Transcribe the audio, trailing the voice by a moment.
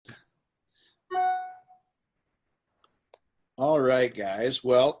All right, guys.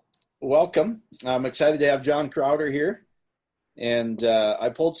 Well, welcome. I'm excited to have John Crowder here. And I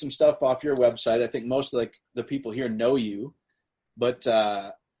pulled some stuff off your website. I think most of the people here know you, but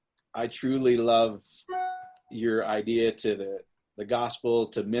I truly love your idea to the gospel,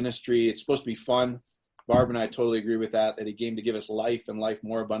 to ministry. It's supposed to be fun. Barb and I totally agree with that he came to give us life and life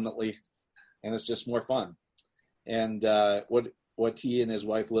more abundantly, and it's just more fun. And what he and his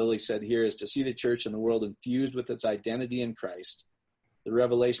wife Lily said here is to see the church and the world infused with its identity in Christ, the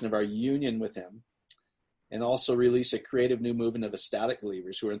revelation of our union with him, and also release a creative new movement of ecstatic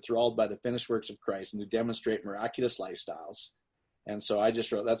believers who are enthralled by the finished works of Christ and who demonstrate miraculous lifestyles. And so I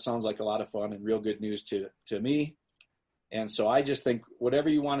just wrote, that sounds like a lot of fun and real good news to me. And so I just think whatever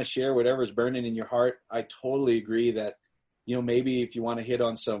you want to share, whatever is burning in your heart, I totally agree that, maybe if you want to hit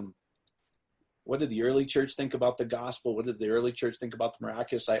on some, what did the early church think about the gospel? What did the early church think about the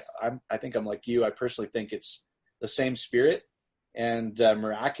miraculous? I think I'm like you. I personally think it's the same spirit. And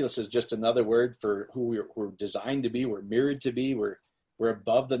miraculous is just another word for who we're designed to be. We're mirrored to be. We're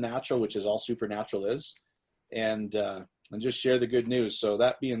above the natural, which is all supernatural is. And just share the good news. So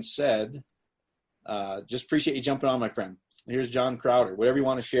that being said, just appreciate you jumping on, my friend. Here's John Crowder. Whatever you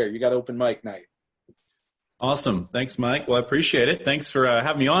want to share. You got open mic night. Awesome. Thanks, Mike. Well, I appreciate it. Thanks for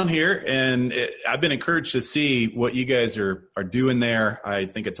having me on here. And I've been encouraged to see what you guys are doing there. I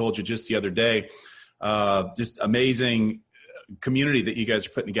think I told you just the other day, just amazing community that you guys are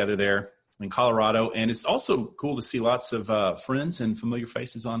putting together there in Colorado. And it's also cool to see lots of friends and familiar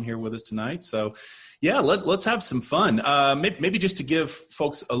faces on here with us tonight. So yeah, let's have some fun. Maybe just to give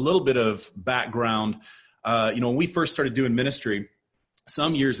folks a little bit of background, when we first started doing ministry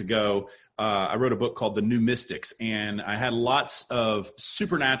some years ago, I wrote a book called The New Mystics, and I had lots of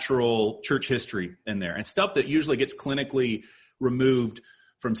supernatural church history in there and stuff that usually gets clinically removed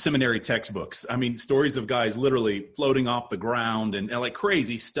from seminary textbooks. I mean, stories of guys literally floating off the ground and like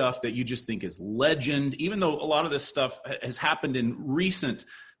crazy stuff that you just think is legend, even though a lot of this stuff has happened in recent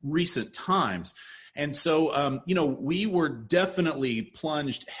times. And so, we were definitely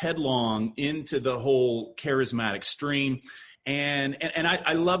plunged headlong into the whole charismatic stream. And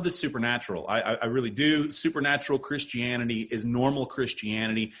I love the supernatural. I really do. Supernatural Christianity is normal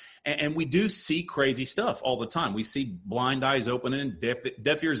Christianity. And we do see crazy stuff all the time. We see blind eyes opening,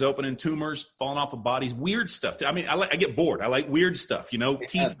 deaf ears opening, tumors falling off of bodies, weird stuff. I mean, I get bored. I like weird stuff,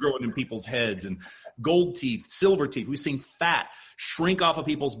 teeth growing in people's heads and gold teeth, silver teeth. We've seen fat shrink off of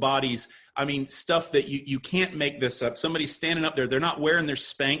people's bodies. I mean, stuff that you can't make this up. Somebody's standing up there. They're not wearing their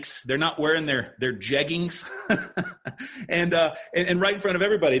Spanx. They're not wearing their jeggings. and right in front of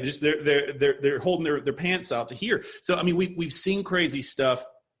everybody, just they're holding their pants out to hear. So, I mean, we've seen crazy stuff.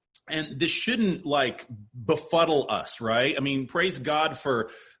 And this shouldn't befuddle us, right? I mean, praise God for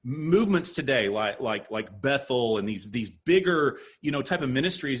movements today, like Bethel and these bigger, type of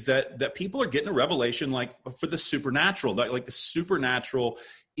ministries that people are getting a revelation for the supernatural, like the supernatural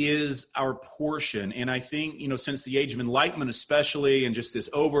is our portion. And I think, since the age of enlightenment, especially, and just this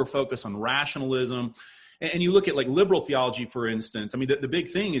over focus on rationalism, and you look at liberal theology, for instance, I mean, the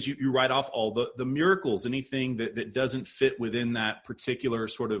big thing is you write off all the miracles, anything that doesn't fit within that particular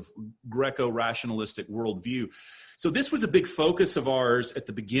sort of Greco-rationalistic worldview. So this was a big focus of ours at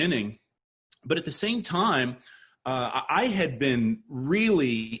the beginning. But at the same time, I had been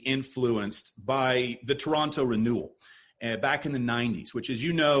really influenced by the Toronto Renewal back in the 90s, which, as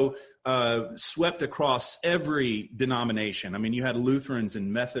you know, swept across every denomination. I mean, you had Lutherans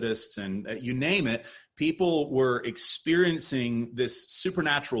and Methodists and you name it. People were experiencing this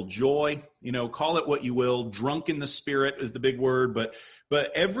supernatural joy, call it what you will. Drunk in the spirit is the big word,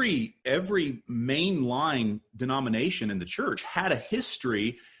 but every mainline denomination in the church had a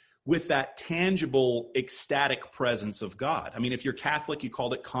history with that tangible, ecstatic presence of God. I mean, if you're Catholic, you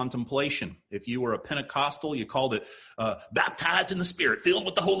called it contemplation. If you were a Pentecostal, you called it baptized in the Spirit, filled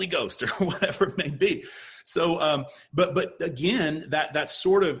with the Holy Ghost, or whatever it may be. So, but again, that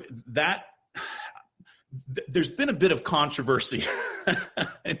sort of that. There's been a bit of controversy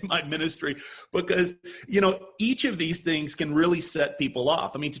in my ministry because, each of these things can really set people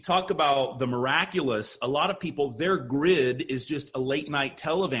off. I mean, to talk about the miraculous, a lot of people, their grid is just a late night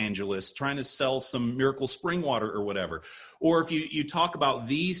televangelist trying to sell some miracle spring water or whatever. Or if you talk about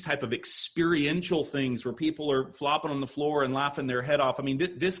these type of experiential things where people are flopping on the floor and laughing their head off. I mean,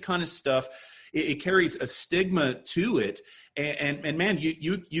 this kind of stuff, it carries a stigma to it. And man,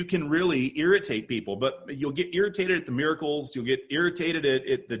 you can really irritate people, but you'll get irritated at the miracles. You'll get irritated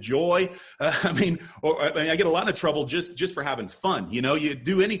at the joy. I get a lot of trouble just for having fun. You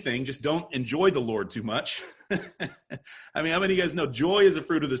do anything, just don't enjoy the Lord too much. I mean, how many of you guys know joy is a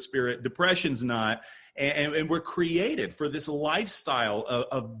fruit of the Spirit, depression's not, and we're created for this lifestyle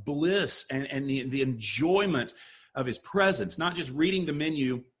of bliss and the enjoyment of his presence, not just reading the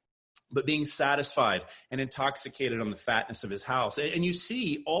menu, but being satisfied and intoxicated on the fatness of his house. And you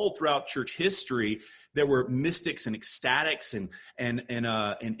see all throughout church history, there were mystics and ecstatics and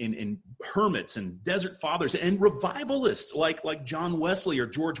hermits and desert fathers and revivalists like John Wesley or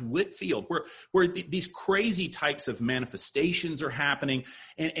George Whitefield, where these crazy types of manifestations are happening.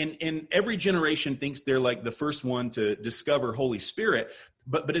 And every generation thinks they're like the first one to discover Holy Spirit.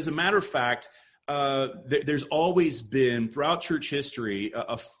 But as a matter of fact, there's always been throughout church history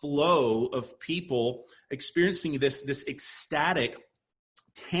a flow of people experiencing this ecstatic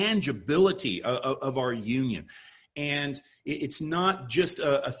tangibility of our union. And it's not just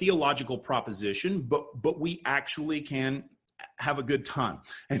a theological proposition, but we actually can have a good time.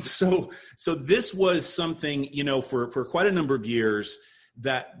 And so this was something, for quite a number of years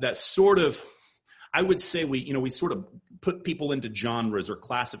that sort of, I would say we sort of put people into genres or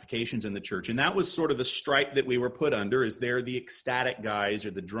classifications in the church. And that was sort of the stripe that we were put under, is they're the ecstatic guys or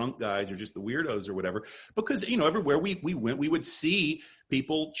the drunk guys or just the weirdos or whatever. Because, everywhere we went, we would see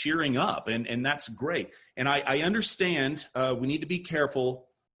people cheering up, and that's great. And I understand we need to be careful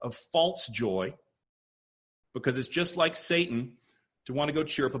of false joy, because it's just like Satan to want to go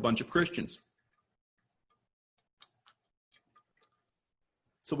cheer up a bunch of Christians.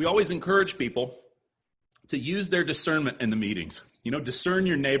 So we always encourage people to use their discernment in the meetings. Discern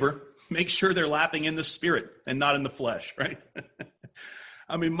your neighbor. Make sure they're laughing in the spirit and not in the flesh, right?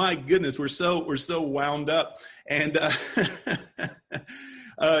 I mean, my goodness, we're so wound up. And,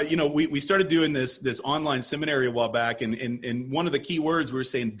 we started doing this online seminary a while back, and one of the key words we were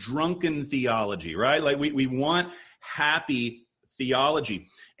saying, drunken theology, right? Like we want happy theology.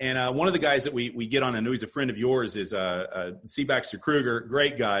 And one of the guys that we get on, I know he's a friend of yours, is C. Baxter Kruger,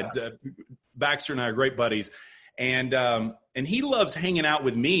 great guy. Baxter and I are great buddies. And he loves hanging out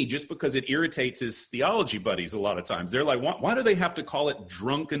with me just because it irritates his theology buddies a lot of times. They're like, why do they have to call it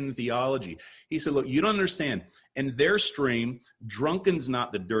drunken theology? He said, look, you don't understand. In their stream, drunken's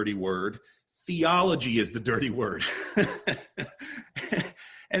not the dirty word. Theology is the dirty word.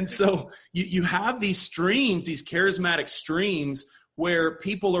 And so you have these streams, these charismatic streams, where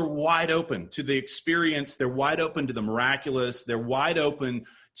people are wide open to the experience. They're wide open to the miraculous. They're wide open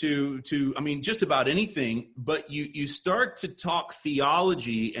to just about anything. But you start to talk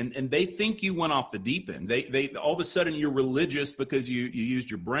theology, and they think you went off the deep end. They all of a sudden you're religious because you used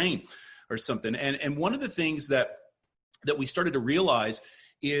your brain or something. And one of the things that we started to realize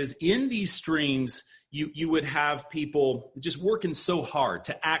is in these streams, you would have people just working so hard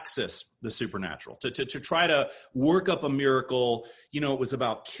to access the supernatural, to try to work up a miracle. It was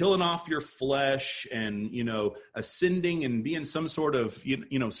about killing off your flesh and, ascending and being some sort of,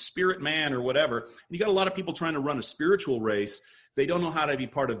 spirit man or whatever. And you got a lot of people trying to run a spiritual race. They don't know how to be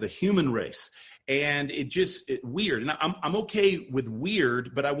part of the human race. And it weird. And I'm okay with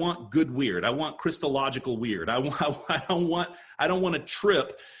weird, but I want good weird. I want Christological weird. I don't want a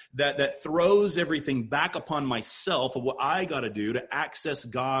trip that throws everything back upon myself of what I got to do to access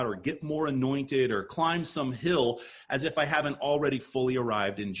God or get more anointed or climb some hill as if I haven't already fully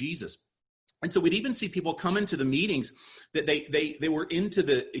arrived in Jesus. And so we'd even see people come into the meetings that they were into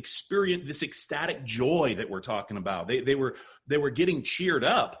the experience, this ecstatic joy that we're talking about. They were getting cheered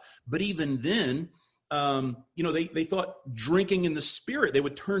up, but even then, they thought drinking in the spirit, they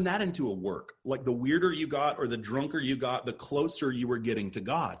would turn that into a work. Like the weirder you got or the drunker you got, the closer you were getting to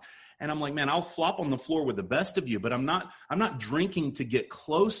God. And I'm like, man, I'll flop on the floor with the best of you, but I'm not drinking to get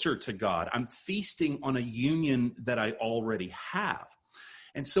closer to God. I'm feasting on a union that I already have.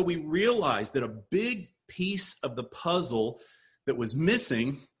 And so we realized that a big piece of the puzzle that was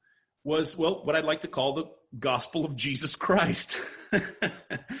missing was, what I'd like to call the gospel of Jesus Christ.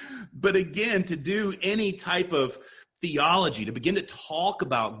 But again, to do any type of theology, to begin to talk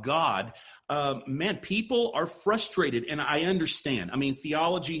about God, people are frustrated, and I understand. I mean,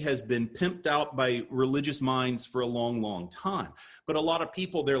 theology has been pimped out by religious minds for a long, long time. But a lot of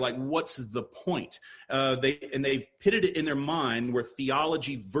people, they're like, what's the point? They've pitted it in their mind where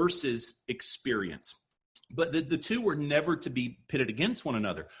theology versus experience. But the two were never to be pitted against one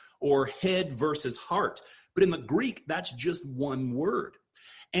another, or head versus heart. But in the Greek, that's just one word.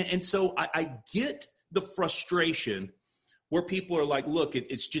 And so I get the frustration where people are like, look,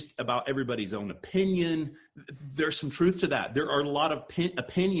 it's just about everybody's own opinion. There's some truth to that. There are a lot of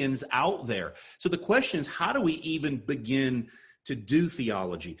opinions out there. So the question is, how do we even begin to do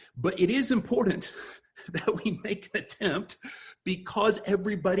theology? But it is important that we make an attempt, because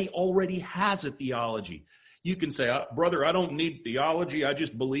everybody already has a theology. You can say, brother, I don't need theology. I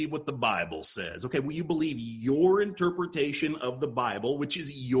just believe what the Bible says. Okay, well, you believe your interpretation of the Bible, which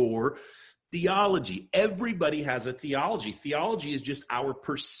is your theology. Everybody has a theology. Theology is just our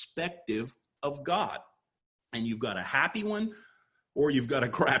perspective of God. And you've got a happy one or you've got a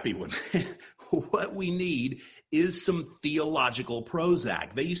crappy one. What we need is some theological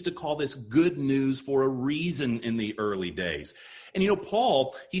Prozac. They used to call this good news for a reason in the early days. And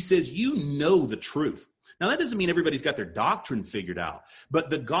Paul, he says, you know the truth. Now, that doesn't mean everybody's got their doctrine figured out,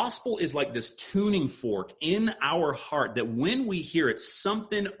 but the gospel is like this tuning fork in our heart that when we hear it,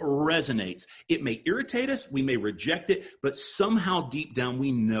 something resonates. It may irritate us, we may reject it, but somehow deep down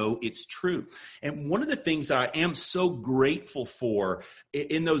we know it's true. And one of the things I am so grateful for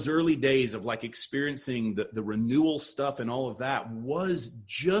in those early days of like experiencing the renewal stuff and all of that was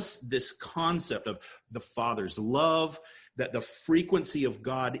just this concept of the Father's love, that the frequency of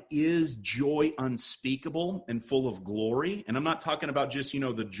God is joy unspeakable and full of glory. And I'm not talking about just,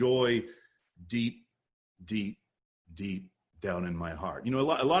 the joy deep, deep, deep down in my heart. A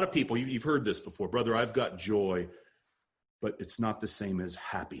lot of people, you've heard this before, brother, I've got joy, but it's not the same as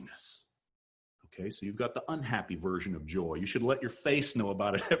happiness. Okay, so you've got the unhappy version of joy. You should let your face know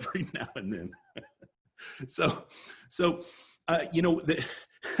about it every now and then.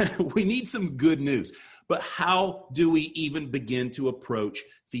 We need some good news. But how do we even begin to approach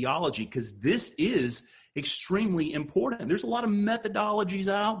theology? Because this is extremely important. There's a lot of methodologies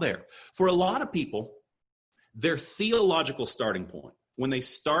out there. For a lot of people, their theological starting point, when they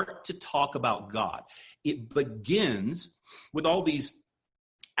start to talk about God, it begins with all these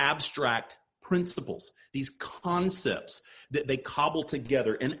abstract principles, these concepts that they cobble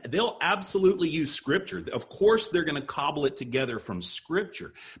together, and they'll absolutely use scripture. Of course, they're going to cobble it together from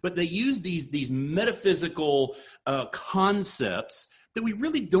scripture, but they use these metaphysical concepts that we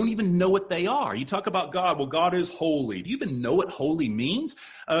really don't even know what they are. You talk about God, well, God is holy. Do you even know what holy means?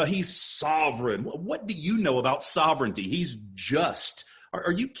 He's sovereign. What do you know about sovereignty? He's just.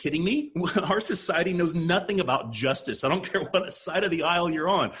 Are you kidding me? Our society knows nothing about justice. I don't care what side of the aisle you're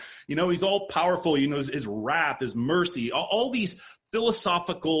on. He's all powerful. His wrath, his mercy, all these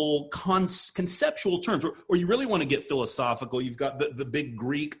philosophical conceptual terms. Or you really want to get philosophical, you've got the big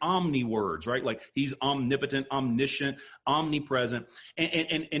Greek omni words, right? Like he's omnipotent, omniscient, omnipresent.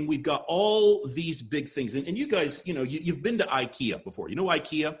 And we've got all these big things. And you guys, you've been to IKEA before.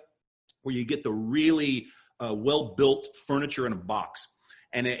 IKEA, where you get the really well-built furniture in a box.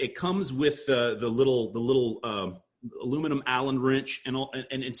 And it comes with the little aluminum Allen wrench,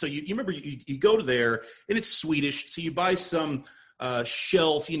 and so you remember you go to there, and it's Swedish, so you buy some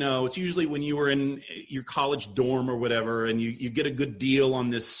shelf. It's usually when you were in your college dorm or whatever, and you get a good deal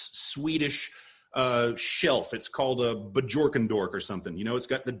on this Swedish shelf. It's called a Bjorkendork or something. It's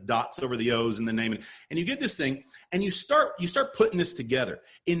got the dots over the O's and the name, and you get this thing. And you start putting this together.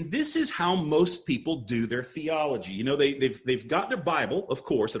 And this is how most people do their theology. They've got their Bible, of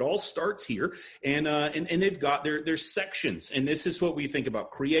course. It all starts here. And they've got their sections. And this is what we think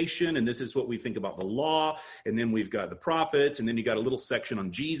about creation. And this is what we think about the law. And then we've got the prophets. And then you got a little section on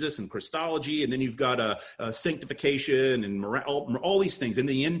Jesus and Christology. And then you've got a sanctification and all these things. And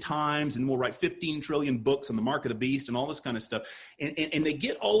the end times. And we'll write 15 trillion books on the mark of the beast and all this kind of stuff. And they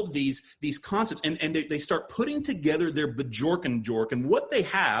get all of these concepts. And they start putting together their Bjorkendork, and what they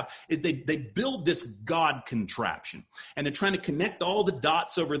have is they build this God contraption, and they're trying to connect all the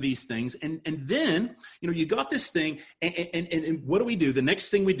dots over these things, and then you got this thing, and what do we do? The next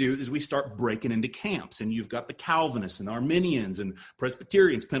thing we do is we start breaking into camps, and you've got the Calvinists and Arminians and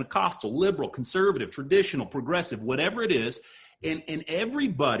Presbyterians, Pentecostal, liberal, conservative, traditional, progressive, whatever it is, and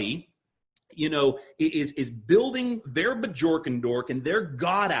everybody is building their Bjorkendork and their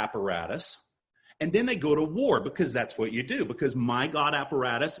God apparatus. And then they go to war, because that's what you do, because my God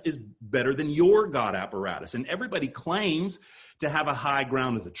apparatus is better than your God apparatus. And everybody claims to have a high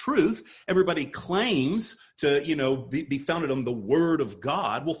ground of the truth. Everybody claims to, be founded on the Word of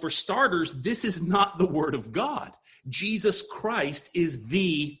God. Well, for starters, this is not the Word of God. Jesus Christ is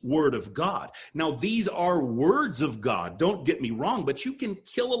the Word of God. Now, these are words of God. Don't get me wrong, but you can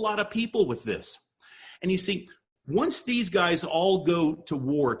kill a lot of people with this. And you see, once these guys all go to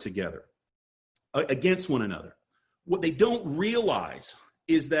war together, against one another, what they don't realize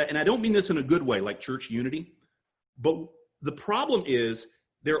is that, and I don't mean this in a good way, like church unity, but the problem is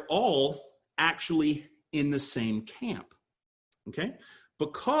they're all actually in the same camp, okay?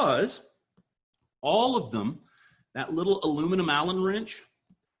 Because all of them, that little aluminum Allen wrench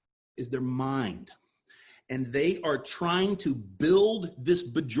is their mind. and they are trying to build this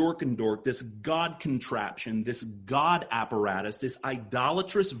Bajorkendorf, this God contraption, this God apparatus, this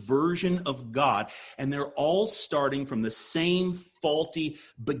idolatrous version of God, and they're all starting from the same faulty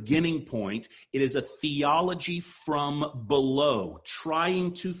beginning point. It is a theology from below,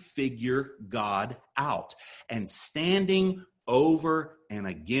 trying to figure God out, and standing over and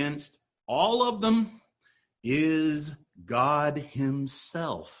against all of them is God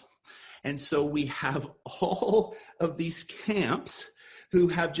himself. And so we have all of these camps who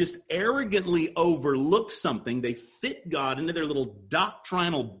have just arrogantly overlooked something. They fit God into their little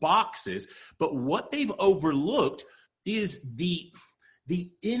doctrinal boxes, but what they've overlooked is the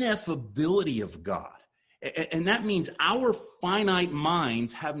ineffability of God. And that means our finite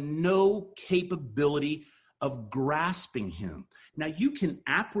minds have no capability of grasping him. Now, you can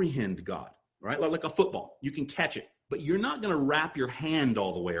apprehend God, right? Like a football, you can catch it. But you're not going to wrap your hand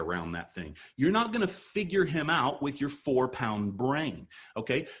all the way around that thing. You're not going to figure him out with your 4-pound brain,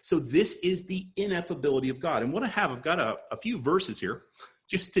 okay? So this is the ineffability of God. And what I've got a few verses here,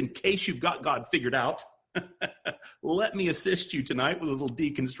 just in case you've got God figured out. Let me assist you tonight with a little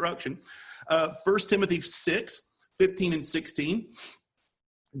deconstruction. 1 Timothy 6, 15 and 16.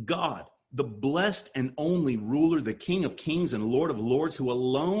 God, the blessed and only ruler, the King of kings and Lord of lords, who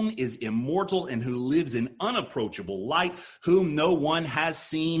alone is immortal and who lives in unapproachable light, whom no one has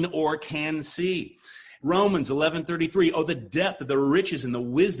seen or can see. Romans 11:33, oh, the depth of the riches and the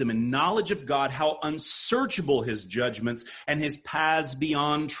wisdom and knowledge of God, how unsearchable his judgments and his paths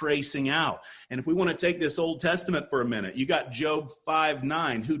beyond tracing out. And if we want to take this Old Testament for a minute, you got Job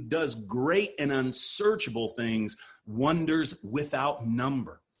 5:9, who does great and unsearchable things, wonders without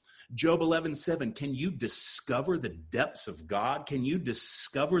number. Job 11:7, can you discover the depths of God? Can you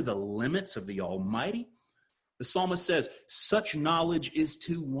discover the limits of the Almighty? The psalmist says, such knowledge is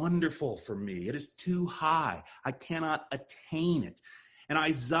too wonderful for me. It is too high. I cannot attain it. And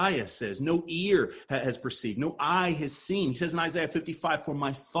Isaiah says, no ear has perceived, no eye has seen. He says in Isaiah 55, for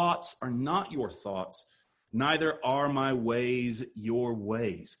my thoughts are not your thoughts, neither are my ways your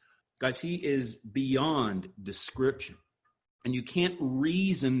ways. Guys, he is beyond description. And you can't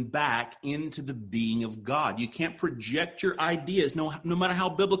reason back into the being of God. You can't project your ideas, no matter how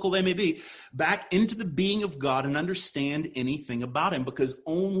biblical they may be, back into the being of God and understand anything about him, because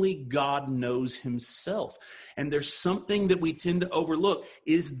only God knows himself. And there's something that we tend to overlook,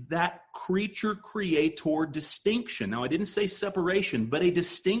 is that creature-creator distinction. Now, I didn't say separation, but a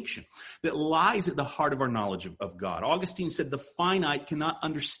distinction that lies at the heart of our knowledge of God. Augustine said the finite cannot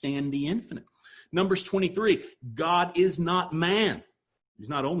understand the infinite. Numbers 23, God is not man. He's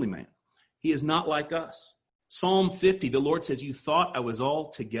not only man. He is not like us. Psalm 50, the Lord says, you thought I was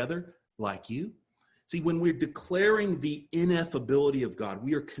altogether like you. See, when we're declaring the ineffability of God,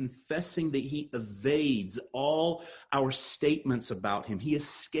 we are confessing that he evades all our statements about him. He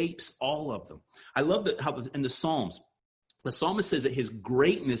escapes all of them. I love that how in the Psalms, the psalmist says that his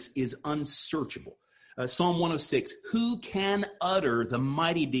greatness is unsearchable. Psalm 106, who can utter the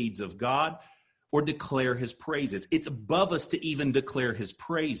mighty deeds of God or declare his praises? It's above us to even declare his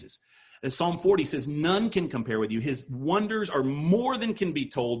praises. As Psalm 40 says, none can compare with you. His wonders are more than can be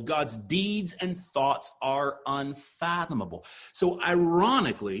told. God's deeds and thoughts are unfathomable. So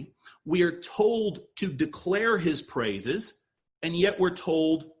ironically, we are told to declare his praises, and yet we're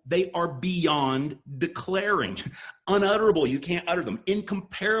told they are beyond declaring. Unutterable, you can't utter them.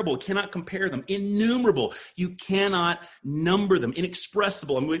 Incomparable, cannot compare them. Innumerable, you cannot number them.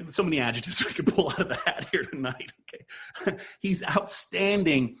 Inexpressible, so many adjectives we could pull out of the hat here tonight. Okay, he's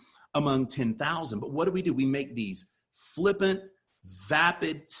outstanding among 10,000. But what do? We make these flippant,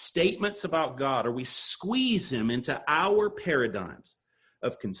 vapid statements about God, or we squeeze him into our paradigms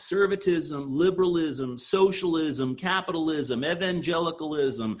of conservatism, liberalism, socialism, capitalism,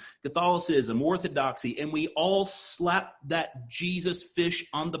 evangelicalism, Catholicism, orthodoxy, and we all slap that Jesus fish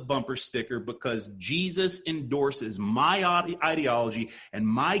on the bumper sticker because Jesus endorses my ideology and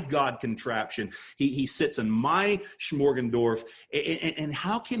my God contraption. He sits in my Schmorgendorf. And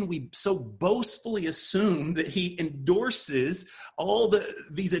how can we so boastfully assume that he endorses all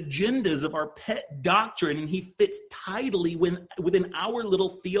these agendas of our pet doctrine, and he fits tidily within our little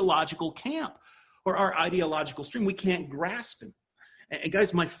theological camp or our ideological stream? We can't grasp him. And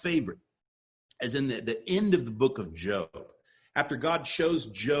guys, my favorite, as in the end of the book of Job, after God shows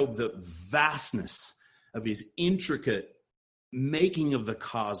Job the vastness of his intricate making of the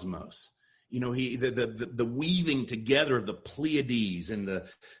cosmos, you know, the weaving together of the Pleiades and the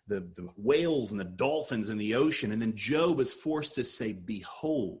whales and the dolphins in the ocean, and then Job is forced to say,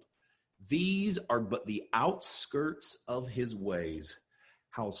 behold, these are but the outskirts of his ways.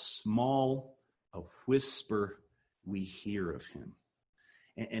 How small a whisper we hear of him.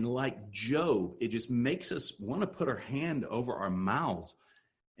 And like Job, it just makes us want to put our hand over our mouths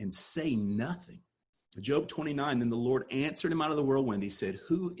and say nothing. Job 29, then the Lord answered him out of the whirlwind. He said,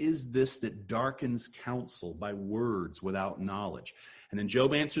 who is this that darkens counsel by words without knowledge? And then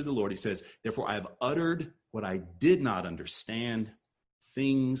Job answered the Lord. He says, therefore I have uttered what I did not understand,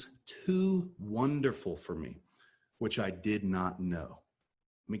 things too wonderful for me, which I did not know.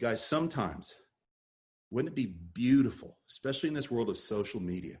 I mean, guys, sometimes, wouldn't it be beautiful, especially in this world of social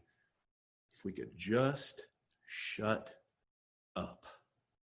media, if we could just shut up?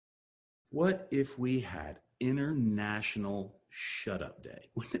 What if we had International Shut Up Day?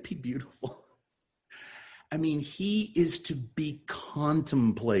 Wouldn't it be beautiful? I mean, he is to be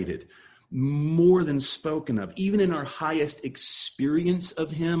contemplated more than spoken of. Even in our highest experience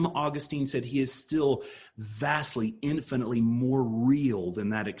of him, Augustine said he is still vastly, infinitely more real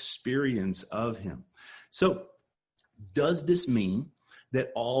than that experience of him. So, does this mean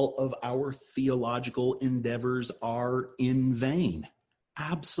that all of our theological endeavors are in vain?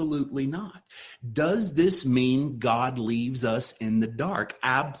 Absolutely not. Does this mean God leaves us in the dark?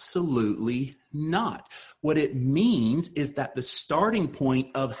 Absolutely not. What it means is that the starting point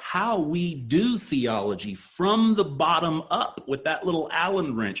of how we do theology from the bottom up with that little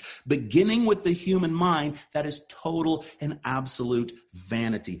Allen wrench, beginning with the human mind, that is total and absolute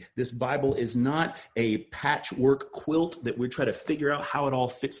vanity. This Bible is not a patchwork quilt that we try to figure out how it all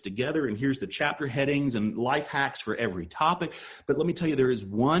fits together. And here's the chapter headings and life hacks for every topic. But let me tell you, there is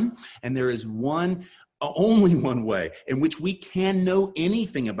one only one way in which we can know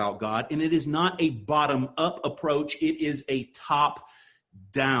anything about God, and it is not a bottom-up approach. It is a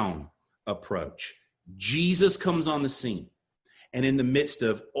top-down approach. Jesus comes on the scene, and in the midst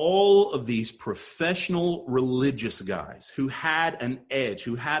of all of these professional religious guys who had an edge,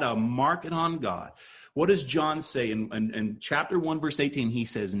 who had a market on God, what does John say in chapter 1, verse 18? He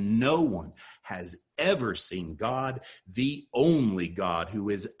says, no one has ever seen God, the only God who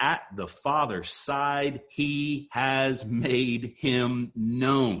is at the Father's side. He has made him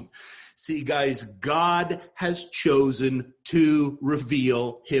known. See, guys, God has chosen to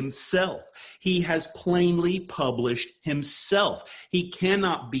reveal himself. He has plainly published himself. He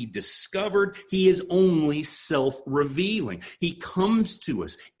cannot be discovered. He is only self-revealing. He comes to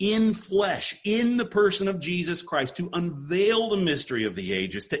us in flesh, in the person of Jesus Christ, to unveil the mystery of the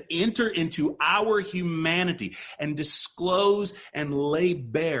ages, to enter into our humanity and disclose and lay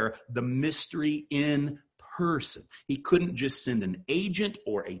bare the mystery in person. He couldn't just send an agent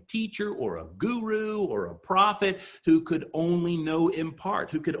or a teacher or a guru or a prophet who could only know in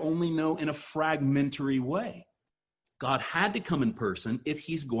part, who could only know in a fragmentary way. God had to come in person if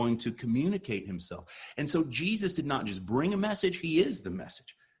he's going to communicate himself. And so Jesus did not just bring a message, he is the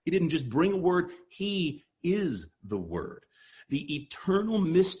message. He didn't just bring a word, he is the word. The eternal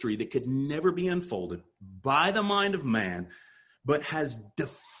mystery that could never be unfolded by the mind of man, but has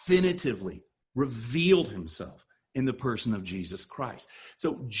definitively revealed himself in the person of Jesus Christ.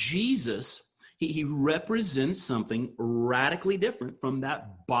 So Jesus, he represents something radically different from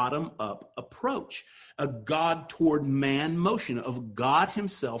that bottom-up approach, a God toward man motion of God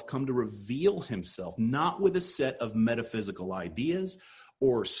himself come to reveal himself, not with a set of metaphysical ideas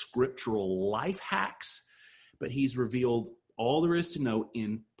or scriptural life hacks, but he's revealed all there is to know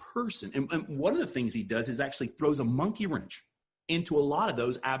in person. And one of the things he does is actually throws a monkey wrench into a lot of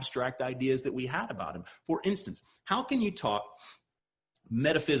those abstract ideas that we had about him. For instance, how can you talk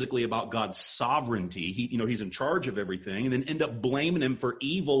metaphysically about God's sovereignty? He's in charge of everything, and then end up blaming him for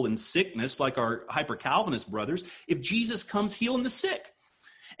evil and sickness like our hyper-Calvinist brothers if Jesus comes healing the sick?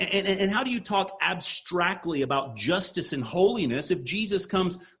 And how do you talk abstractly about justice and holiness if Jesus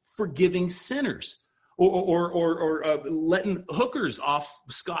comes forgiving sinners? Or letting hookers off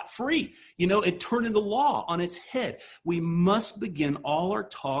scot-free, and turning the law on its head. We must begin all our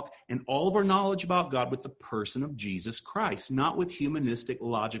talk and all of our knowledge about God with the person of Jesus Christ, not with humanistic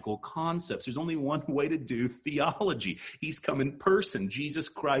logical concepts. There's only one way to do theology. He's come in person. Jesus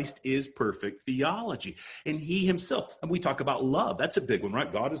Christ is perfect theology. And he himself, and we talk about love. That's a big one,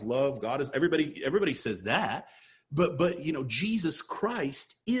 right? God is love. God is, everybody says that. But Jesus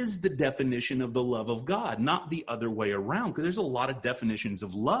Christ is the definition of the love of God, not the other way around, because there's a lot of definitions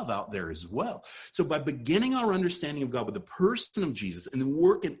of love out there as well. So by beginning our understanding of God with the person of Jesus and then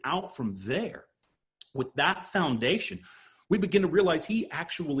working out from there, with that foundation, we begin to realize he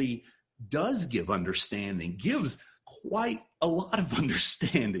actually does give understanding, gives quite a lot of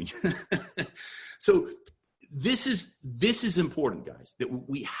understanding. So this is important, guys, that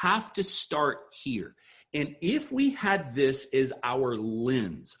we have to start here. And if we had this as our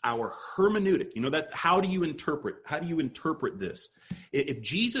lens, our hermeneutic, that how do you interpret this? If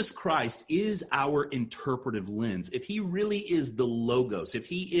Jesus Christ is our interpretive lens, if he really is the logos, if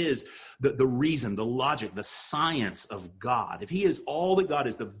he is the reason, the logic, the science of God, if he is all that God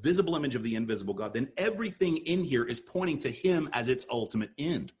is, the visible image of the invisible God, then everything in here is pointing to him as its ultimate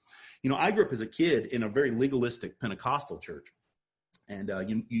end. I grew up as a kid in a very legalistic Pentecostal church. And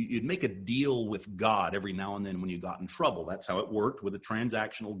you'd make a deal with God every now and then when you got in trouble. That's how it worked with a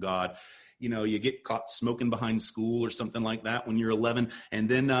transactional God. You get caught smoking behind school or something like that when you're 11, and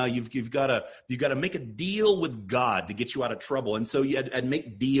then you've got to make a deal with God to get you out of trouble. And so I'd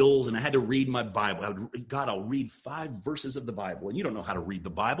make deals, and I had to read my Bible. I'll read 5 verses of the Bible, and you don't know how to read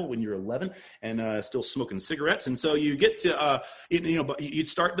the Bible when you're 11 and still smoking cigarettes. And so you get to you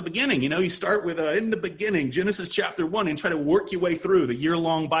start at the beginning. You start with in the beginning, Genesis chapter 1, and try to work your way through the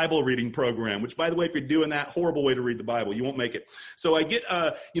year-long Bible reading program. Which, by the way, if you're doing that, horrible way to read the Bible. You won't make it. So I get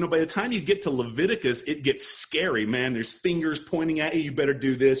by the time you get to Leviticus, it gets scary, man. There's fingers pointing at you. You better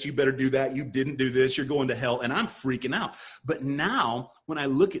do this. You better do that. You didn't do this. You're going to hell. And I'm freaking out. But now, when I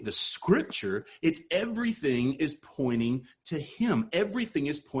look at the scripture, it's everything is pointing to him. Everything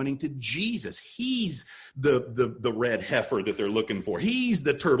is pointing to Jesus. He's the red heifer that they're looking for. He's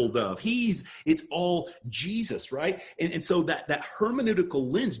the turtle dove. It's all Jesus, right? And so that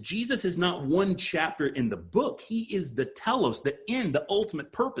hermeneutical lens, Jesus is not one chapter in the book. He is the telos, the end, the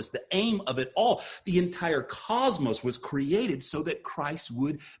ultimate purpose, the aim of it all. The entire cosmos was created so that Christ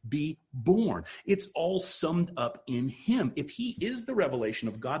would be born. It's all summed up in him. If he is the revelation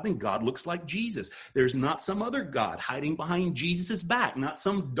of God, then God looks like Jesus. There's not some other God hiding behind Jesus' back, not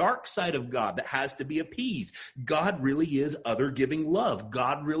some dark side of God that has to be appeased. God really is other-giving love.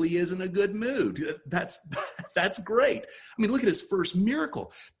 God really is in a good mood. That's great. I mean, look at his first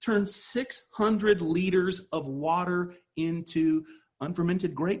miracle. Turned 600 liters of water into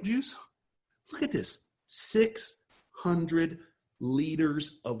unfermented grape juice. Look at this. 600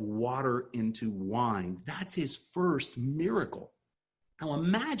 liters of water into wine. That's his first miracle. Now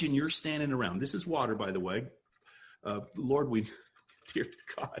imagine you're standing around. This is water, by the way. Lord, dear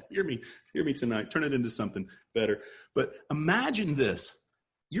God, hear me tonight. Turn it into something better. But imagine this.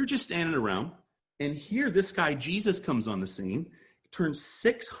 You're just standing around, and here this guy, Jesus, comes on the scene, turns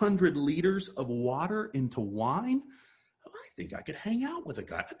 600 liters of water into wine. I think I could hang out with a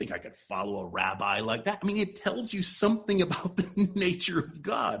guy. I think I could follow a rabbi like that. I mean, it tells you something about the nature of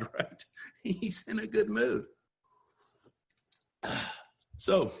God, right? He's in a good mood.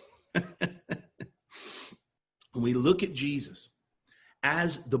 So, when we look at Jesus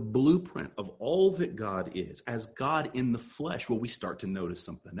as the blueprint of all that God is, as God in the flesh, well, we start to notice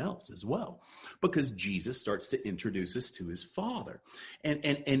something else as well, because Jesus starts to introduce us to his Father.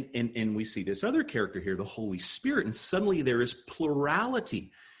 And we see this other character here, the Holy Spirit, and suddenly there is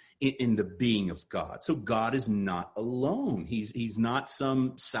plurality in the being of God. So God is not alone. He's not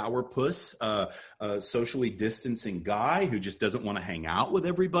some sourpuss, socially distancing guy who just doesn't want to hang out with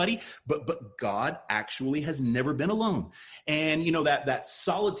everybody. But God actually has never been alone. And that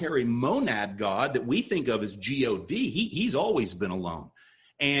solitary monad God that we think of as G-O-D, he's always been alone.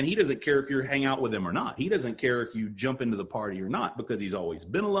 And he doesn't care if you hang out with him or not. He doesn't care if you jump into the party or not, because he's always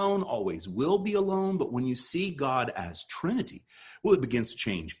been alone, always will be alone. But when you see God as Trinity, well, it begins to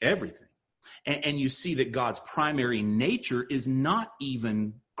change everything. And you see that God's primary nature is not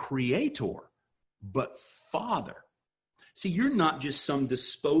even creator, but Father. See, you're not just some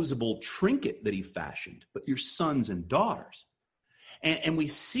disposable trinket that he fashioned, but you're sons and daughters. And we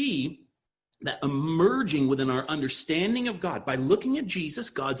see that emerging within our understanding of God by looking at Jesus,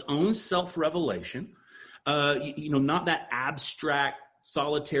 God's own self-revelation, not that abstract,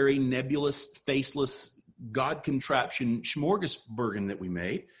 solitary, nebulous, faceless God contraption smorgasbord that we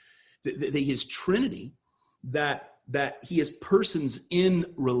made, that his Trinity, that he is persons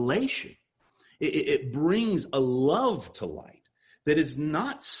in relation. It brings a love to light that is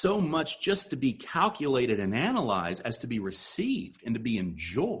not so much just to be calculated and analyzed as to be received and to be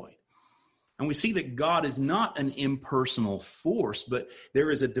enjoyed. And we see that God is not an impersonal force, but there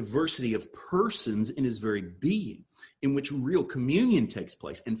is a diversity of persons in his very being, in which real communion takes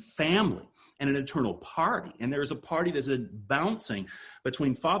place, and family, and an eternal party. And there is a party that's bouncing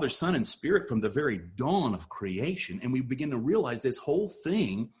between Father, Son, and Spirit from the very dawn of creation. And we begin to realize this whole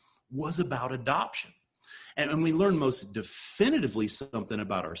thing was about adoption. And we learn most definitively something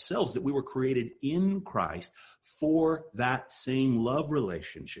about ourselves, that we were created in Christ for that same love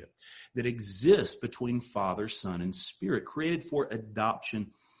relationship that exists between Father, Son, and Spirit, created for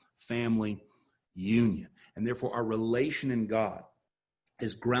adoption, family, union. And therefore our relation in God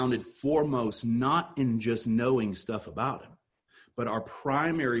is grounded foremost not in just knowing stuff about him, but our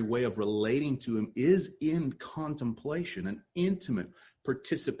primary way of relating to him is in contemplation, an intimate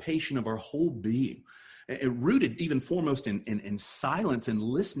participation of our whole being. Rooted even foremost in silence and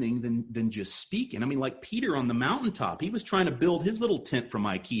listening than just speaking. I mean, like Peter on the mountaintop, he was trying to build his little tent from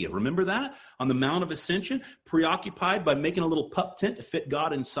IKEA. Remember that? On the Mount of Ascension, preoccupied by making a little pup tent to fit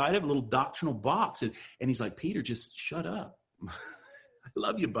God inside of a little doctrinal box. And he's like, Peter, just shut up. I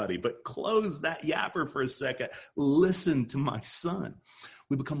love you, buddy, but close that yapper for a second. Listen to my son.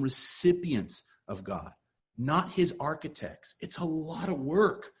 We become recipients of God, not his architects. It's a lot of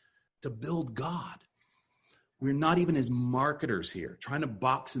work to build God. We're not even his marketers here, trying to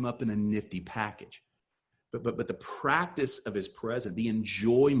box him up in a nifty package. But the practice of his presence, the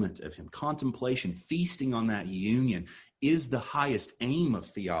enjoyment of him, contemplation, feasting on that union is the highest aim of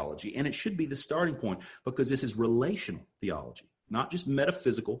theology. And it should be the starting point, because this is relational theology, not just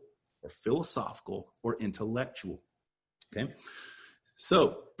metaphysical or philosophical or intellectual. Okay?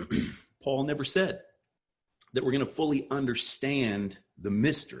 So Paul never said that we're going to fully understand the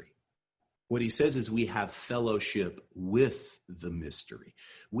mystery. What he says is we have fellowship with the mystery.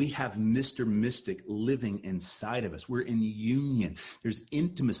 We have Mr. Mystic living inside of us. We're in union. There's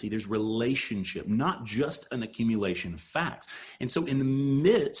intimacy. There's relationship, not just an accumulation of facts. And so in the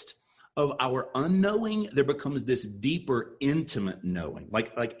midst of our unknowing, there becomes this deeper, intimate knowing,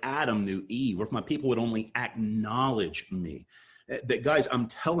 like Adam knew Eve, or if my people would only acknowledge me. That, guys, I'm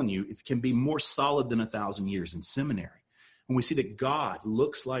telling you, it can be more solid than 1,000 years in seminary. When we see that God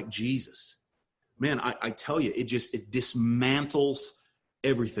looks like Jesus, man, I tell you, it dismantles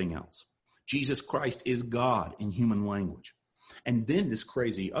everything else. Jesus Christ is God in human language. And then this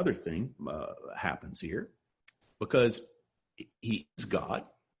crazy other thing happens here. Because he is God,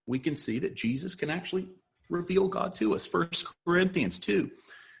 we can see that Jesus can actually reveal God to us. 1 Corinthians 2,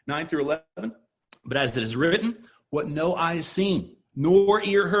 9 through 11. But as it is written, what no eye has seen, nor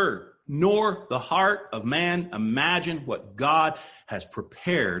ear heard, nor the heart of man imagine what God has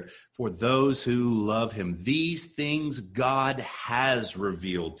prepared for those who love him. These things God has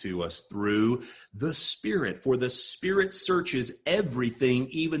revealed to us through the Spirit. For the Spirit searches everything,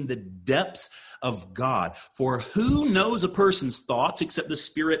 even the depths of God. For who knows a person's thoughts except the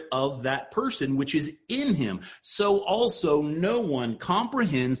spirit of that person which is in him? So also no one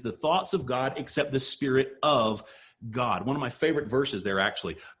comprehends the thoughts of God except the Spirit of God. One of my favorite verses there,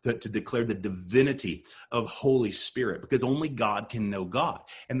 actually, to declare the divinity of Holy Spirit, because only God can know God.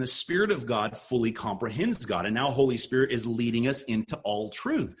 And the Spirit of God fully comprehends God. And now Holy Spirit is leading us into all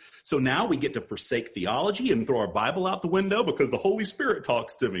truth. So now we get to forsake theology and throw our Bible out the window because the Holy Spirit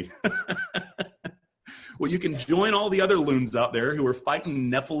talks to me. Well, you can join all the other loons out there who are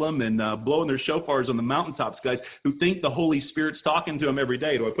fighting Nephilim and blowing their shofars on the mountaintops, guys, who think the Holy Spirit's talking to them every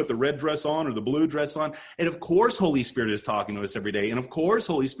day. Do I put the red dress on or the blue dress on? And of course, Holy Spirit is talking to us every day. And of course,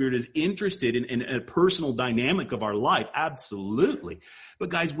 Holy Spirit is interested in a personal dynamic of our life. Absolutely. But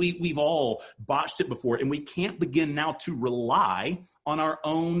guys, we've all botched it before, and we can't begin now to rely on our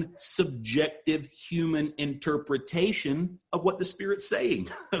own subjective human interpretation of what the Spirit's saying,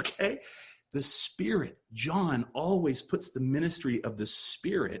 okay? The Spirit, John always puts the ministry of the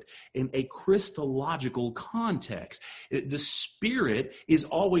Spirit in a Christological context. The Spirit is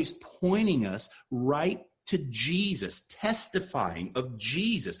always pointing us right to Jesus, testifying of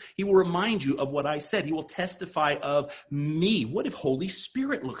Jesus. He will remind you of what I said. He will testify of me. What if Holy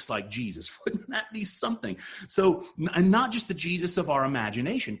Spirit looks like Jesus? Wouldn't that be something? So, and not just the Jesus of our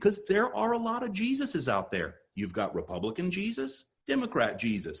imagination, because there are a lot of Jesuses out there. You've got Republican Jesus, Democrat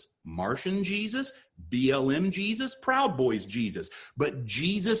Jesus, Martian Jesus, BLM Jesus, Proud Boys Jesus, but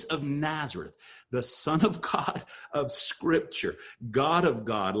Jesus of Nazareth, the Son of God of Scripture, God of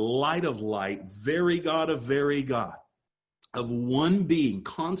God, light of light, very God of very God, of one being,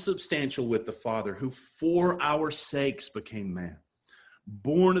 consubstantial with the Father, who for our sakes became man,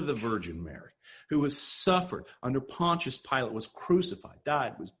 born of the Virgin Mary, who has suffered under Pontius Pilate, was crucified,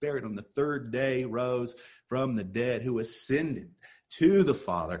 died, was buried, on the third day rose from the dead, who ascended to the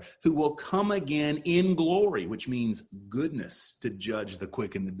Father, who will come again in glory, which means goodness, to judge the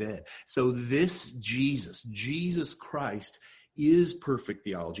quick and the dead. So this Jesus Christ, is perfect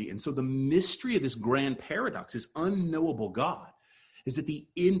theology. And so the mystery of this grand paradox, this unknowable God, is that the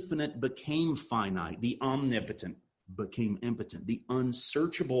infinite became finite, the omnipotent became impotent, the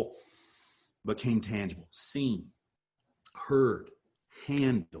unsearchable became tangible, seen, heard,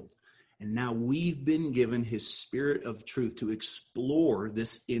 handled. And now we've been given his Spirit of truth to explore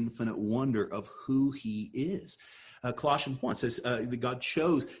this infinite wonder of who he is. Colossians 1 says that God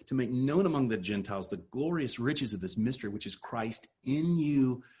chose to make known among the Gentiles the glorious riches of this mystery, which is Christ in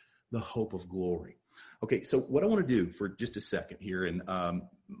you, the hope of glory. Okay, so what I want to do for just a second here, and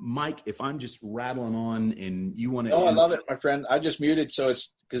Mike, if I'm just rattling on and you want to... Oh, I love it, my friend. I just muted, so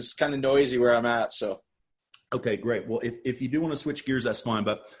it's because it's kind of noisy where I'm at, so... Okay, great. Well, if you do want to switch gears, that's fine.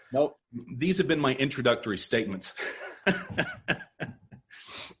 But nope. These have been my introductory statements.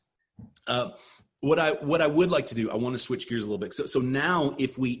 What I would like to do, I want to switch gears a little bit. So now,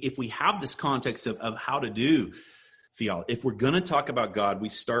 if we have this context of how to do theology, if we're going to talk about God, we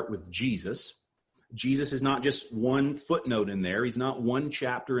start with Jesus. Jesus is not just one footnote in there. He's not one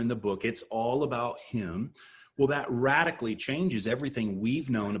chapter in the book. It's all about him. Well, that radically changes everything we've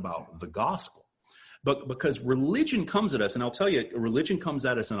known about the gospel. But because religion comes at us, and I'll tell you, religion comes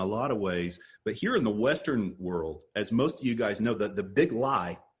at us in a lot of ways, but here in the Western world, as most of you guys know, the big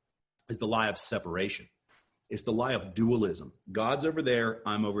lie is the lie of separation. It's the lie of dualism. God's over there,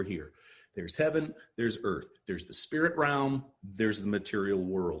 I'm over here. There's heaven, there's earth. There's the spirit realm, there's the material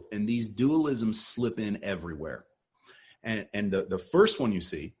world. And these dualisms slip in everywhere. And the first one you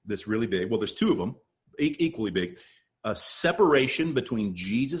see, this really big, well, there's two of them, equally big, a separation between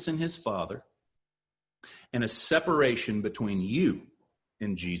Jesus and his Father, and a separation between you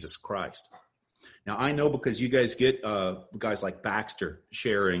and Jesus Christ. Now, I know because you guys get guys like Baxter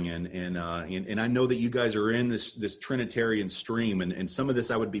sharing, and I know that you guys are in this Trinitarian stream, and some of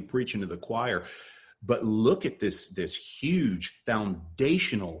this I would be preaching to the choir. But look at this huge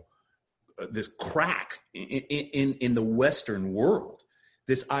foundational, this crack in the Western world.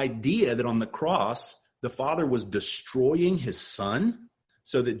 This idea that on the cross, the Father was destroying his Son,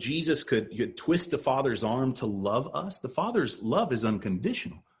 so that Jesus could twist the Father's arm to love us. The Father's love is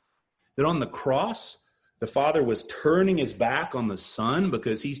unconditional. That on the cross, the Father was turning his back on the Son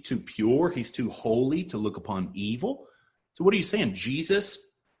because he's too pure, he's too holy to look upon evil. So what are you saying? Jesus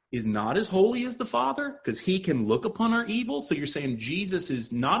is not as holy as the Father because he can look upon our evil? So you're saying Jesus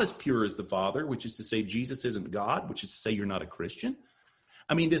is not as pure as the Father, which is to say Jesus isn't God, which is to say you're not a Christian?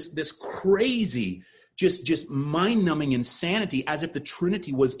 I mean, this crazy... Just mind-numbing insanity, as if the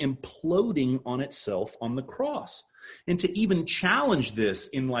Trinity was imploding on itself on the cross. And to even challenge this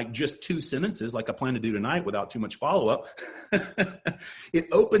in like just 2 sentences, like I plan to do tonight without too much follow-up, it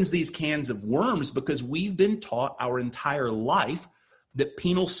opens these cans of worms because we've been taught our entire life that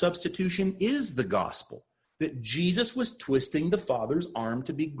penal substitution is the gospel, that Jesus was twisting the Father's arm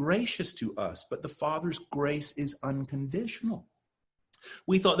to be gracious to us, but the Father's grace is unconditional.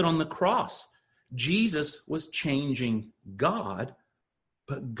 We thought that on the cross, Jesus was changing God,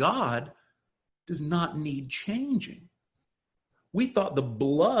 but God does not need changing. We thought the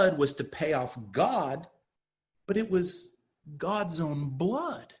blood was to pay off God, but it was God's own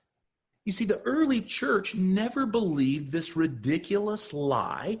blood. You see, the early church never believed this ridiculous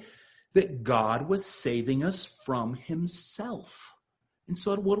lie that God was saving us from himself. And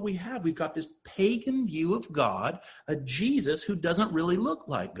so what do we have? We've got this pagan view of God, a Jesus who doesn't really look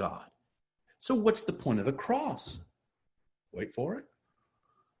like God. So what's the point of the cross? Wait for it.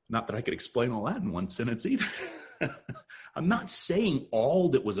 Not that I could explain all that in one sentence either. I'm not saying all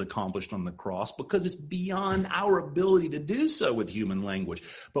that was accomplished on the cross because it's beyond our ability to do so with human language.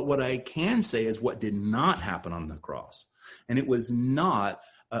 But what I can say is what did not happen on the cross. And it was not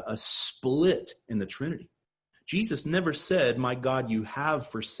a split in the Trinity. Jesus never said, "My God, you have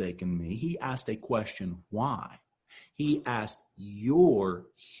forsaken me." He asked a question, why? He asked your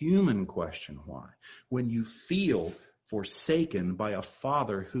human question, why? When you feel forsaken by a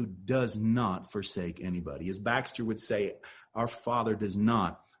Father who does not forsake anybody. As Baxter would say, our Father does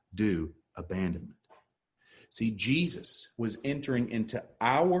not do abandonment. See, Jesus was entering into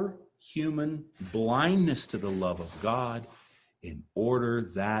our human blindness to the love of God in order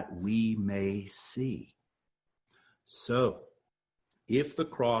that we may see. So, if the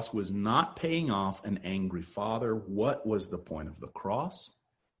cross was not paying off an angry Father, what was the point of the cross?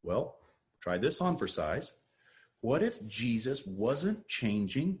 Well, try this on for size. What if Jesus wasn't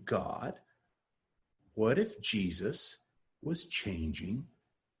changing God? What if Jesus was changing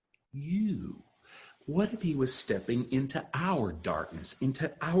you? What if he was stepping into our darkness, into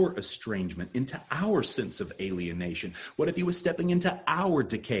our estrangement, into our sense of alienation? What if he was stepping into our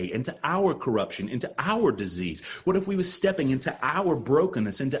decay, into our corruption, into our disease? What if we was stepping into our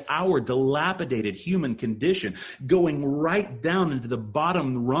brokenness, into our dilapidated human condition, going right down into the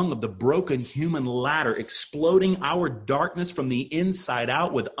bottom rung of the broken human ladder, exploding our darkness from the inside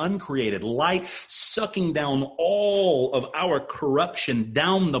out with uncreated light, sucking down all of our corruption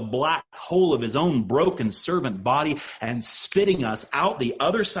down the black hole of his own broken servant body and spitting us out the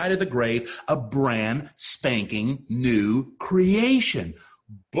other side of the grave, a brand spanking new creation.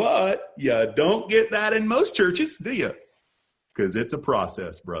 But you don't get that in most churches, do you? Because it's a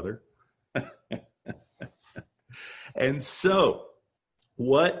process, brother. And so,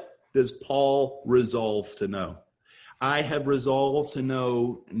 what does Paul resolve to know? I have resolved to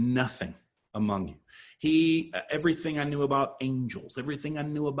know nothing among you. Everything I knew about angels, everything I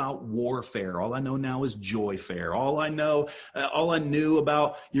knew about warfare, all I know now is joyfare. All I knew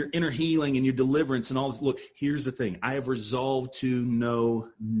about your inner healing and your deliverance and all this. Look, here's the thing. I have resolved to know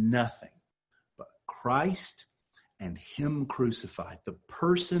nothing but Christ and him crucified, the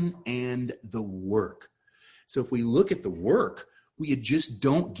person and the work. So if we look at the work, we just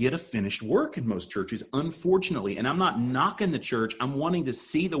don't get a finished work in most churches, unfortunately. And I'm not knocking the church. I'm wanting to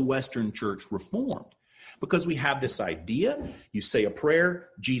see the Western church reformed because we have this idea. You say a prayer,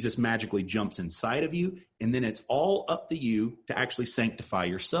 Jesus magically jumps inside of you, and then it's all up to you to actually sanctify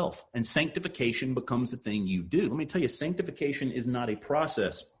yourself. And sanctification becomes the thing you do. Let me tell you, sanctification is not a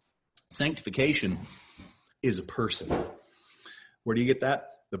process. Sanctification is a person. Where do you get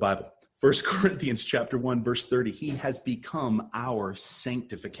that? The Bible. 1 Corinthians chapter 1, verse 30, he has become our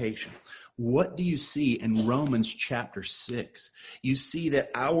sanctification. What do you see in Romans chapter 6? You see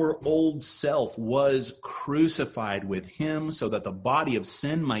that our old self was crucified with him so that the body of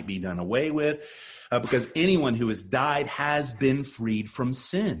sin might be done away with, because anyone who has died has been freed from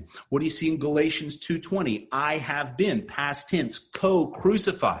sin. What do you see in Galatians 2:20? I have been, past tense,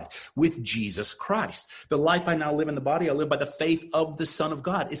 co-crucified with Jesus Christ. The life I now live in the body, I live by the faith of the Son of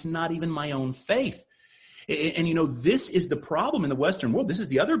God. It's not even my own faith. And you know, this is the problem in the Western world. This is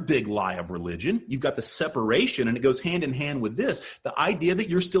the other big lie of religion. You've got the separation, and it goes hand in hand with this, the idea that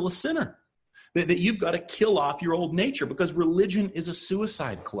you're still a sinner, that you've got to kill off your old nature because religion is a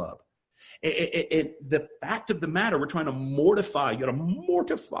suicide club. The fact of the matter, we're trying to mortify. You got to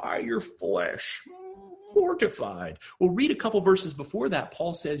mortify your flesh. Mortified. Well, read a couple verses before that.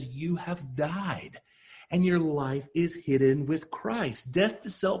 Paul says, you have died and your life is hidden with Christ. Death to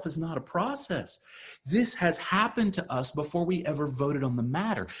self is not a process. This has happened to us before we ever voted on the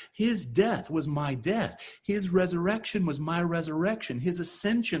matter. His death was my death. His resurrection was my resurrection. His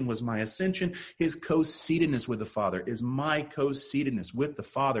ascension was my ascension. His co-seatedness with the Father is my co-seatedness with the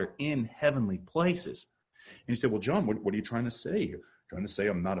Father in heavenly places. And you say, well, John, what are you trying to say? You're trying to say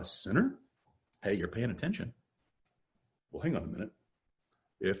I'm not a sinner? Hey, you're paying attention. Well, hang on a minute.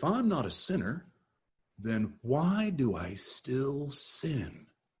 If I'm not a sinner, then why do I still sin?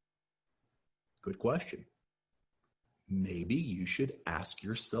 Good question. Maybe you should ask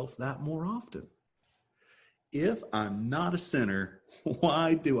yourself that more often. If I'm not a sinner,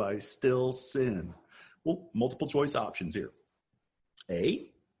 why do I still sin? Well, multiple choice options here. A,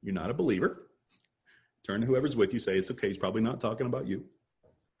 you're not a believer. Turn to whoever's with you, say it's okay, he's probably not talking about you.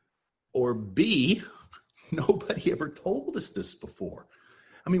 Or B, nobody ever told us this before.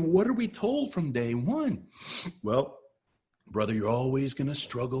 I mean, what are we told from day one? Well, brother, you're always going to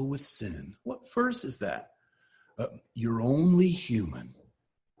struggle with sin. What verse is that? You're only human.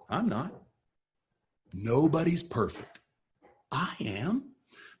 I'm not. Nobody's perfect. I am.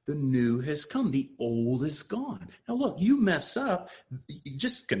 The new has come. The old is gone. Now, look, you mess up. You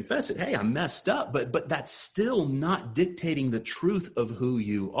just confess it. Hey, I messed up. But that's still not dictating the truth of who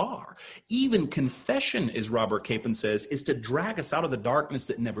you are. Even confession, as Robert Capon says, is to drag us out of the darkness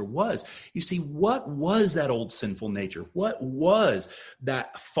that never was. You see, what was that old sinful nature? What was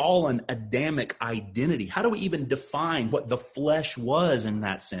that fallen Adamic identity? How do we even define what the flesh was in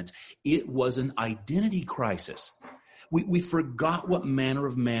that sense? It was an identity crisis. We forgot what manner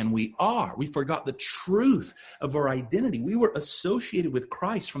of man we are. We forgot the truth of our identity. We were associated with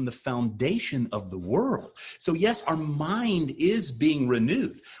Christ from the foundation of the world. So yes, our mind is being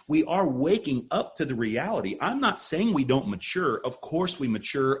renewed. We are waking up to the reality. I'm not saying we don't mature. Of course we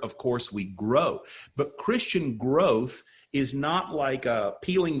mature. Of course we grow. But Christian growth is not like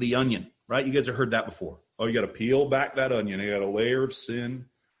peeling the onion, right? You guys have heard that before. Oh, you got to peel back that onion. You got a layer of sin,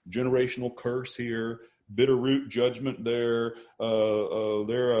 generational curse here, bitter root judgment there. My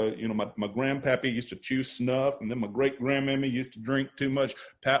grandpappy used to chew snuff, and then my great-grandmammy used to drink too much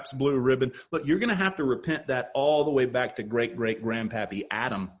Pabst Blue Ribbon. Look, you're going to have to repent that all the way back to great-great-grandpappy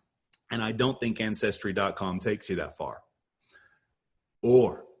Adam, and I don't think Ancestry.com takes you that far.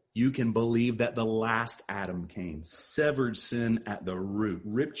 Or you can believe that the last Adam came, severed sin at the root,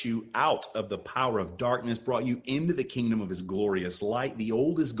 ripped you out of the power of darkness, brought you into the kingdom of his glorious light. The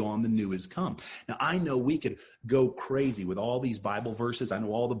old is gone, the new has come. Now, I know we could go crazy with all these Bible verses. I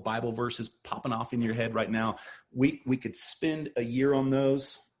know all the Bible verses popping off in your head right now. We could spend a year on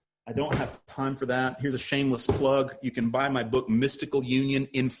those. I don't have time for that. Here's a shameless plug. You can buy my book, Mystical Union,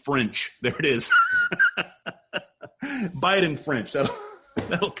 in French. There it is. Buy it in French.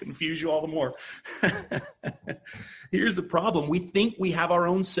 That'll confuse you all the more. Here's the problem. We think we have our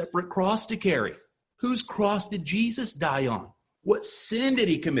own separate cross to carry. Whose cross did Jesus die on? What sin did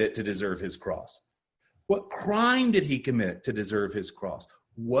he commit to deserve his cross? What crime did he commit to deserve his cross?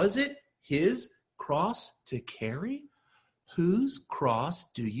 Was it his cross to carry? Whose cross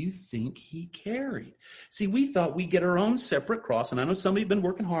do you think he carried? See, we thought we get our own separate cross, and I know some of you have been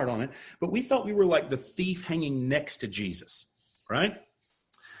working hard on it, but we thought we were like the thief hanging next to Jesus, right?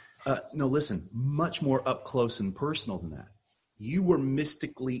 No, listen, much more up close and personal than that. You were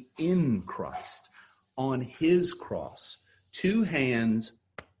mystically in Christ, on his cross, 2 hands,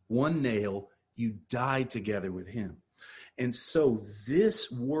 1 nail. You died together with him. And so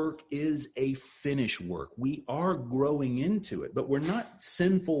this work is a finished work. We are growing into it, but we're not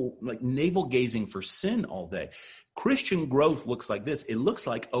sinful, like navel gazing for sin all day. Christian growth looks like this. It looks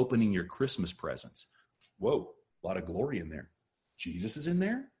like opening your Christmas presents. Whoa, a lot of glory in there. Jesus is in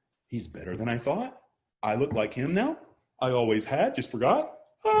there. He's better than I thought. I look like him now. I always had, just forgot.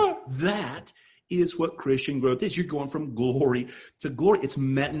 That is what Christian growth is. You're going from glory to glory. It's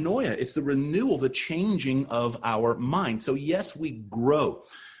metanoia. It's the renewal, the changing of our mind. So yes, we grow.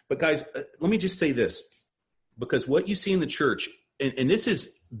 But guys, let me just say this, because what you see in the church, and this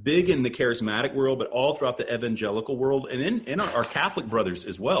is big in the charismatic world, but all throughout the evangelical world, and in our Catholic brothers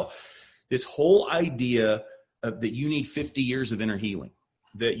as well, this whole idea that you need 50 years of inner healing,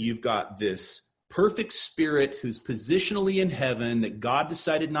 that you've got this perfect spirit who's positionally in heaven that God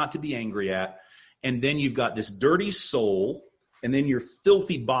decided not to be angry at, and then you've got this dirty soul, and then your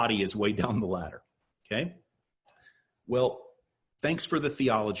filthy body is way down the ladder, okay? Well, thanks for the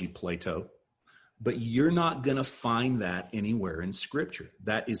theology, Plato, but you're not going to find that anywhere in Scripture.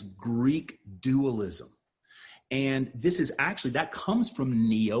 That is Greek dualism. And this is actually, that comes from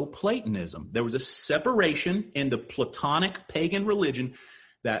Neoplatonism. There was a separation in the Platonic pagan religion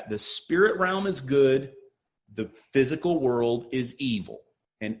that the spirit realm is good, the physical world is evil.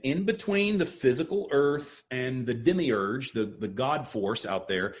 And in between the physical earth and the demiurge, the God force out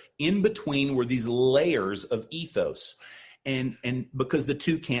there, in between were these layers of ethos. And because the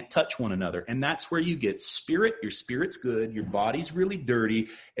two can't touch one another. And that's where you get spirit. Your spirit's good. Your body's really dirty.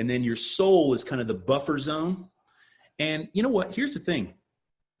 And then your soul is kind of the buffer zone. And you know what? Here's the thing.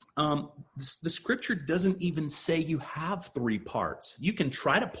 The Scripture doesn't even say you have 3 parts. You can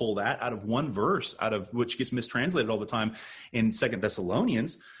try to pull that out of one verse, out of which gets mistranslated all the time in 2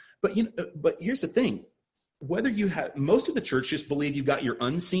 Thessalonians. But here's the thing. Whether you have, most of the church just believe you've got your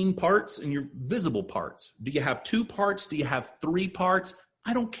unseen parts and your visible parts. Do you have 2 parts? Do you have 3 parts?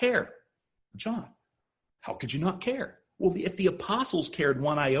 I don't care. John, how could you not care? Well, if the apostles cared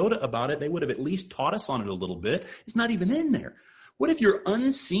 1 iota about it, they would have at least taught us on it a little bit. It's not even in there. What if your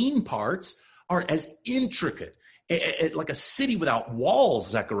unseen parts are as intricate, like a city without walls,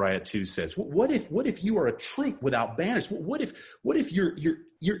 Zechariah 2 says? What if you are a troop without banners? What if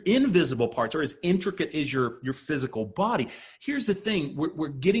your invisible parts are as intricate as your physical body? Here's the thing. We're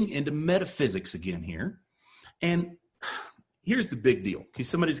getting into metaphysics again here. And here's the big deal. Okay,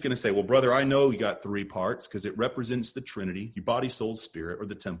 somebody's going to say, well, brother, I know you got 3 parts because it represents the Trinity, your body, soul, spirit, or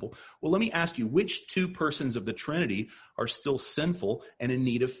the temple. Well, let me ask you, which 2 persons of the Trinity are still sinful and in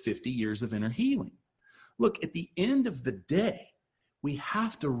need of 50 years of inner healing? Look, at the end of the day, we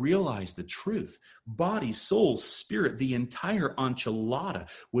have to realize the truth. Body, soul, spirit, the entire enchilada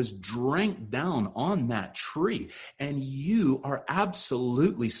was drank down on that tree. And you are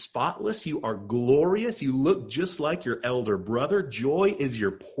absolutely spotless. You are glorious. You look just like your elder brother. Joy is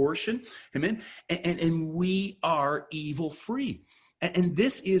your portion. Amen. And we are evil free. And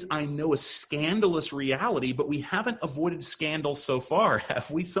this is, I know, a scandalous reality, but we haven't avoided scandal so far,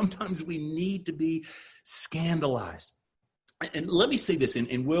 have we? Sometimes we need to be scandalized. And let me say this,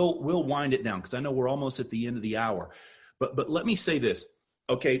 and we'll wind it down because I know we're almost at the end of the hour. But let me say this.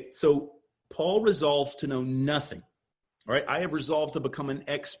 Okay, so Paul resolved to know nothing. All right, I have resolved to become an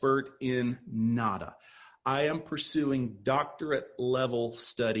expert in nada. I am pursuing doctorate level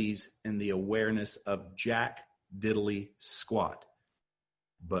studies in the awareness of jack diddly squat.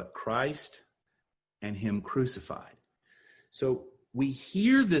 But Christ and him crucified. So we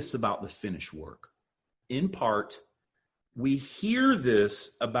hear this about the finished work. In part, we hear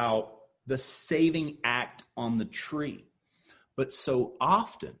this about the saving act on the tree. But so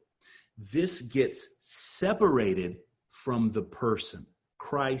often, this gets separated from the person,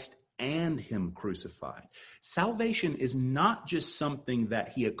 Christ and him crucified. Salvation is not just something that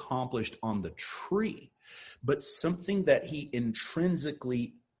he accomplished on the tree, but something that he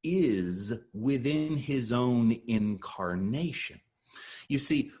intrinsically is within his own incarnation. You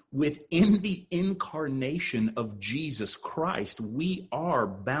see, within the incarnation of Jesus Christ, we are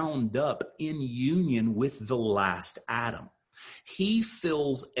bound up in union with the last Adam. He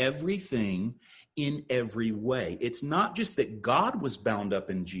fills everything in every way. It's not just that God was bound up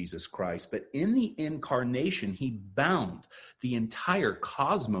in Jesus Christ, but in the incarnation, he bound the entire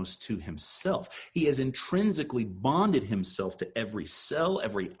cosmos to himself. He has intrinsically bonded himself to every cell,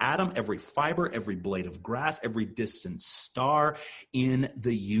 every atom, every fiber, every blade of grass, every distant star in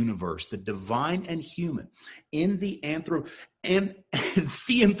the universe, the divine and human. In the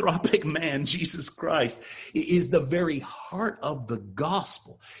theanthropic man, Jesus Christ, is the very heart of the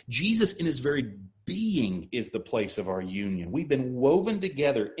gospel. Jesus in his very being is the place of our union. We've been woven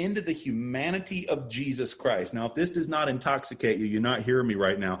together into the humanity of Jesus Christ. Now, if this does not intoxicate you, you're not hearing me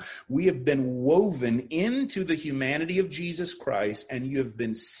right now. We have been woven into the humanity of Jesus Christ, and you have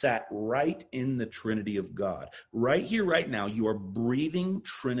been sat right in the Trinity of God. Right here, right now, you are breathing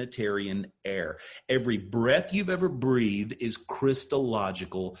Trinitarian air. Every breath you've ever breathed is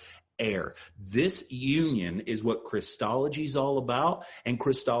Christological air. This union is what Christology is all about, and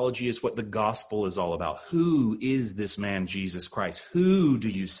Christology is what the gospel is all about. Who is this man, Jesus Christ? Who do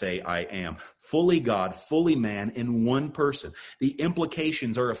you say I am? Fully God, fully man in one person. The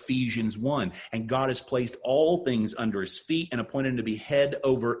implications are Ephesians 1, and God has placed all things under his feet and appointed him to be head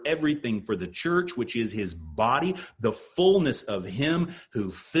over everything for the church, which is his body, the fullness of him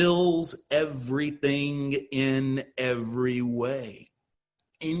who fills everything in every way.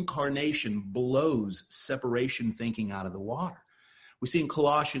 Incarnation blows separation thinking out of the water. We see in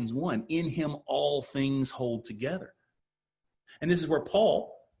Colossians 1, in him all things hold together. And this is where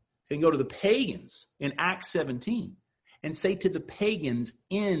Paul can go to the pagans in Acts 17 and say to the pagans,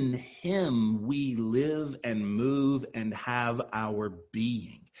 in him we live and move and have our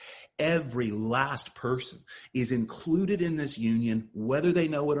being. Every last person is included in this union, whether they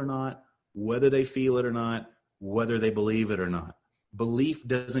know it or not, whether they feel it or not, whether they believe it or not. Belief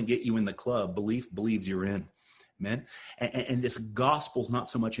doesn't get you in the club. Belief believes you're in. Amen. And this gospel is not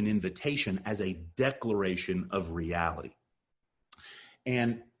so much an invitation as a declaration of reality.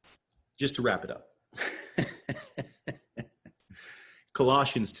 And just to wrap it up,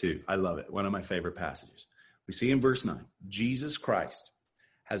 Colossians 2, I love it. One of my favorite passages. We see in verse 9, Jesus Christ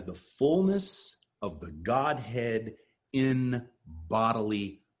has the fullness of the Godhead in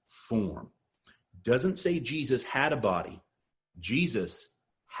bodily form. Doesn't say Jesus had a body. Jesus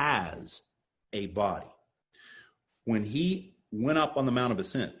has a body. When he went up on the Mount of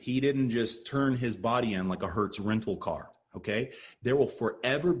Ascent, he didn't just turn his body in like a Hertz rental car, okay? There will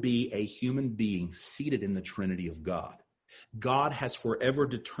forever be a human being seated in the Trinity of God. God has forever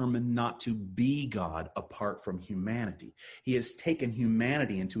determined not to be God apart from humanity. He has taken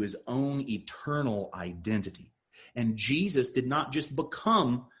humanity into his own eternal identity. And Jesus did not just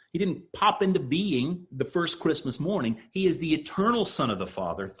become He didn't pop into being the first Christmas morning. He is the eternal Son of the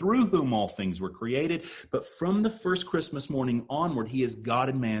Father, through whom all things were created. But from the first Christmas morning onward, he is God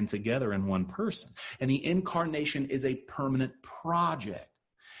and man together in one person. And the incarnation is a permanent project.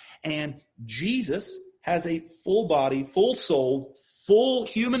 And Jesus has a full body, full soul, full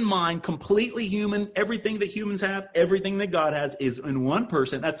human mind, completely human. Everything that humans have, everything that God has is in one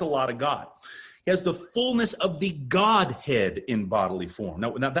person. That's a lot of God. He has the fullness of the Godhead in bodily form.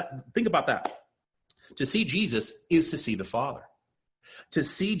 Now think about that. To see Jesus is to see the Father. To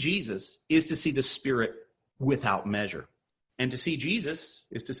see Jesus is to see the Spirit without measure. And to see Jesus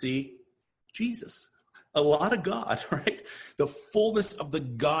is to see Jesus. A lot of God, right? The fullness of the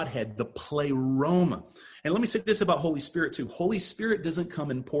Godhead, the pleroma. And let me say this about Holy Spirit too. Holy Spirit doesn't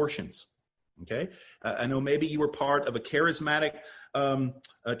come in portions. Okay, I know maybe you were part of a charismatic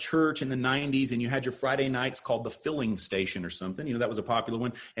a church in the 90s, and you had your Friday nights called the filling station or something. You know, that was a popular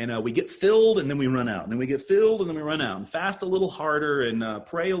one. And we get filled, and then we run out. And then we get filled, and then we run out. And fast a little harder, and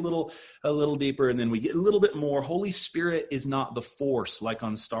pray a little deeper, and then we get a little bit more. Holy Spirit is not the force like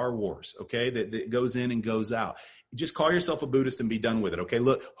on Star Wars, okay, that goes in and goes out. Just call yourself a Buddhist and be done with it, okay?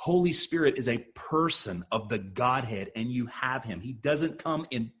 Look, Holy Spirit is a person of the Godhead, and you have him. He doesn't come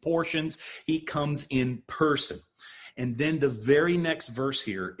in portions. He comes in person. And then the very next verse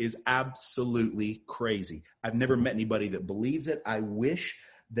here is absolutely crazy. I've never met anybody that believes it. I wish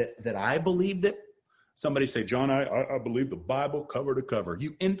that I believed it. Somebody say, John, I believe the Bible cover to cover.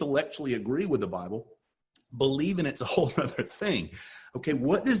 You intellectually agree with the Bible. Believing it's a whole other thing. Okay,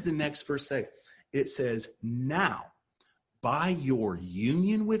 what does the next verse say? It says, now, by your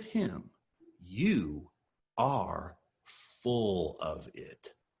union with him, you are full of it.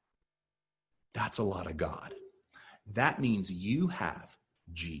 That's a lot of God. That means you have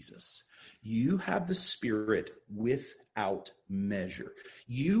Jesus. You have the Spirit without measure.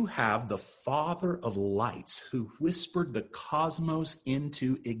 You have the Father of lights who whispered the cosmos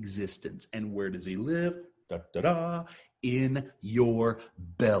into existence. And where does he live? In your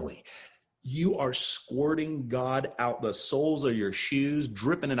belly. You are squirting God out the soles of your shoes,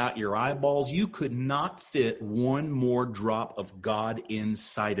 dripping it out your eyeballs. You could not fit one more drop of God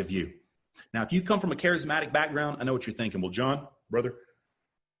inside of you. Now, if you come from a charismatic background, I know what you're thinking. Well, John, brother,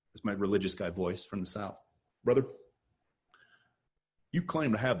 that's my religious guy voice from the South. Brother, you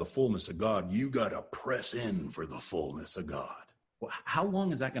claim to have the fullness of God. You got to press in for the fullness of God. Well, how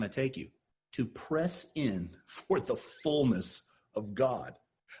long is that going to take you to press in for the fullness of God?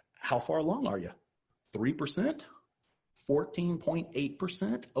 How far along are you? 3%?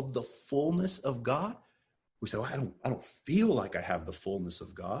 14.8% of the fullness of God? We say, well, I don't feel like I have the fullness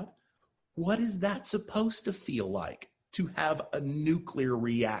of God. What is that supposed to feel like? To have a nuclear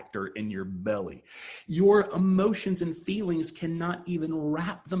reactor in your belly. Your emotions and feelings cannot even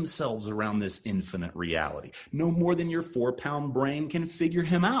wrap themselves around this infinite reality. No more than your 4-pound brain can figure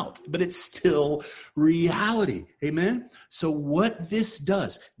him out, but it's still reality. Amen? So what this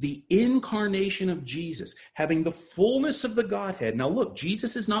does, the incarnation of Jesus, having the fullness of the Godhead. Now look,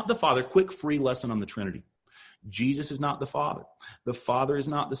 Jesus is not the Father. Quick free lesson on the Trinity. Jesus is not the Father. The Father is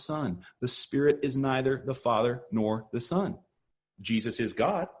not the Son. The Spirit is neither the Father nor the Son. Jesus is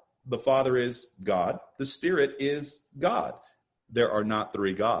God. The Father is God. The Spirit is God. There are not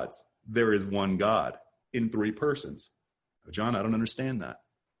three gods. There is one God in three persons. John, I don't understand that.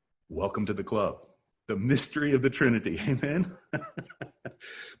 Welcome to the club. The mystery of the Trinity. Amen.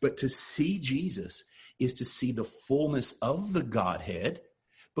 But to see Jesus is to see the fullness of the Godhead,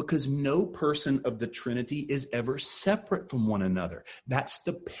 because no person of the Trinity is ever separate from one another. That's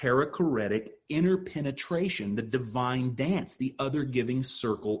the perichoretic interpenetration, the divine dance, the other-giving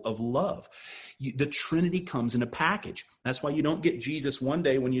circle of love. The Trinity comes in a package. That's why you don't get Jesus one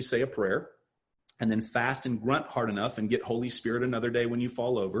day when you say a prayer, and then fast and grunt hard enough and get Holy Spirit another day when you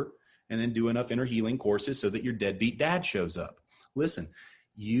fall over, and then do enough inner healing courses so that your deadbeat dad shows up. Listen,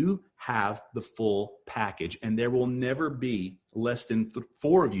 you have the full package, and there will never be less than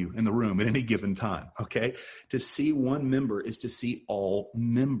 4 of you in the room at any given time, okay? To see one member is to see all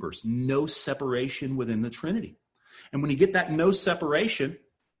members. No separation within the Trinity. And when you get that no separation,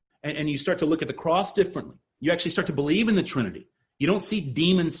 and you start to look at the cross differently, you actually start to believe in the Trinity. You don't see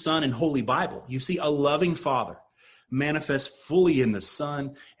demon, Son, and Holy Bible. You see a loving Father manifest fully in the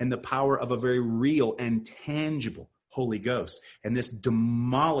Son and the power of a very real and tangible Holy Ghost. And this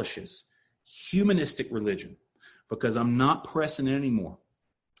demolishes humanistic religion, because I'm not pressing anymore.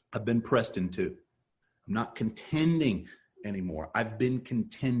 I've been pressed into. I'm not contending anymore. I've been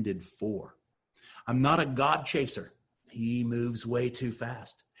contended for. I'm not a God chaser. He moves way too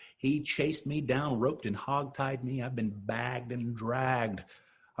fast. He chased me down, roped and hogtied me. I've been bagged and dragged.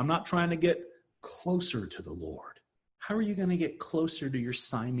 I'm not trying to get closer to the Lord. How are you going to get closer to your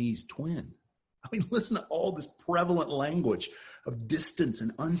Siamese twin? I mean, listen to all this prevalent language of distance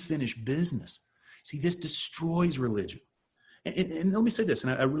and unfinished business. See, this destroys religion. And let me say this,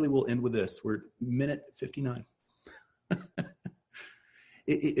 and I really will end with this. We're minute 59.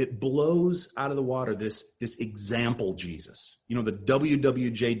 It blows out of the water this example Jesus. You know, the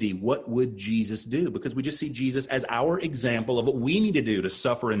WWJD, what would Jesus do? Because we just see Jesus as our example of what we need to do to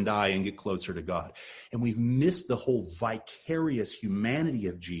suffer and die and get closer to God. And we've missed the whole vicarious humanity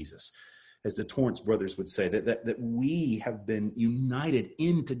of Jesus. As the Torrance brothers would say, that we have been united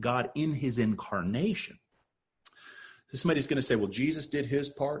into God in his incarnation. So somebody's going to say, well, Jesus did his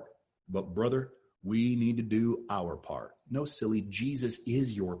part, but brother, we need to do our part. No, silly, Jesus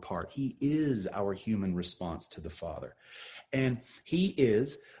is your part. He is our human response to the Father. And he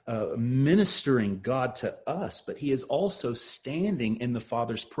is ministering God to us, but he is also standing in the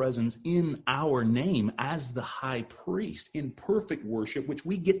Father's presence in our name as the high priest in perfect worship, which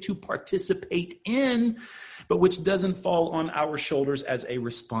we get to participate in, but which doesn't fall on our shoulders as a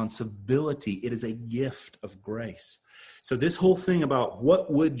responsibility. It is a gift of grace. So this whole thing about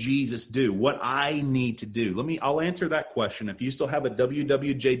what would Jesus do, what I need to do, I'll answer that question. If you still have a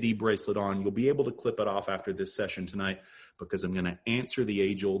WWJD bracelet on, you'll be able to clip it off after this session tonight, because I'm going to answer the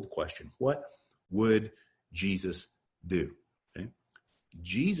age-old question. What would Jesus do? Okay?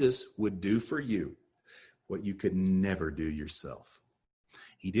 Jesus would do for you what you could never do yourself.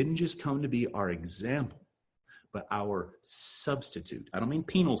 He didn't just come to be our example, but our substitute. I don't mean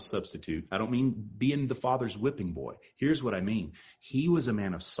penal substitute. I don't mean being the Father's whipping boy. Here's what I mean. He was a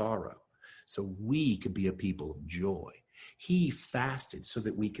man of sorrow, so we could be a people of joy. He fasted so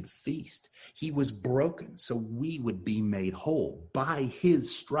that we could feast. He was broken so we would be made whole. By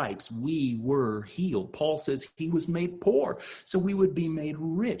his stripes, we were healed. Paul says he was made poor so we would be made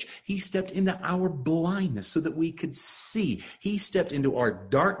rich. He stepped into our blindness so that we could see. He stepped into our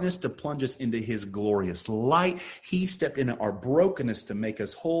darkness to plunge us into his glorious light. He stepped into our brokenness to make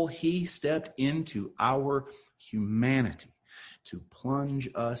us whole. He stepped into our humanity to plunge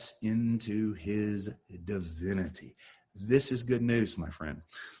us into his divinity. This is good news, my friend.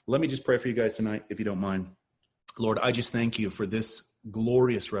 Let me just pray for you guys tonight, if you don't mind. Lord, I just thank you for this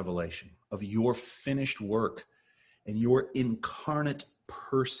glorious revelation of your finished work and your incarnate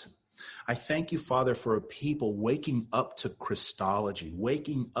person. I thank you, Father, for a people waking up to Christology,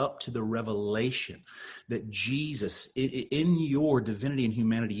 waking up to the revelation that Jesus, in your divinity and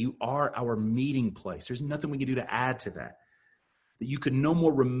humanity, you are our meeting place. There's nothing we can do to add to that. That you could no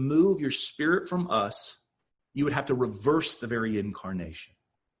more remove your spirit from us. You would have to reverse the very incarnation.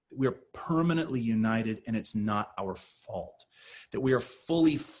 That we are permanently united and it's not our fault. That we are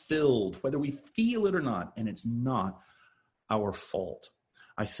fully filled, whether we feel it or not, and it's not our fault.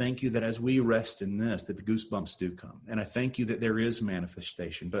 I thank you that as we rest in this, that the goosebumps do come. And I thank you that there is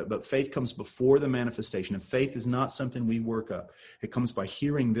manifestation. But faith comes before the manifestation. And faith is not something we work up. It comes by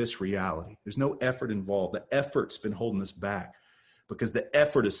hearing this reality. There's no effort involved. The effort's been holding us back, because the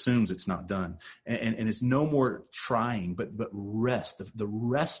effort assumes it's not done. And it's no more trying, but rest, the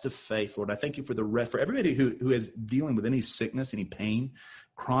rest of faith. Lord, I thank you for the rest, for everybody who is dealing with any sickness, any pain,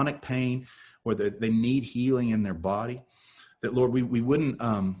 chronic pain, or that they need healing in their body. That, Lord, we wouldn't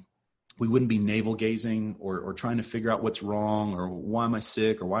be navel gazing or trying to figure out what's wrong, or why am I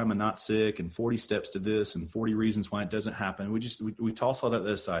sick, or why am I not sick, and 40 steps to this and 40 reasons why it doesn't happen. We toss all that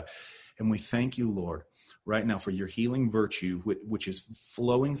aside, and we thank you, Lord, right now for your healing virtue, which is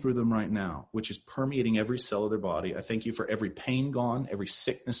flowing through them right now, which is permeating every cell of their body. I thank you for every pain gone, every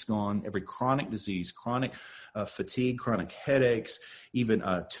sickness gone, every chronic disease, chronic fatigue, chronic headaches, even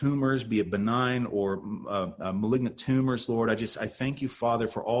tumors, be it benign or malignant tumors, Lord. I thank you, Father,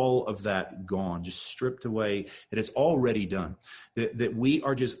 for all of that gone, just stripped away, that it's already done, that we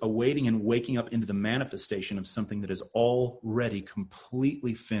are just awaiting and waking up into the manifestation of something that is already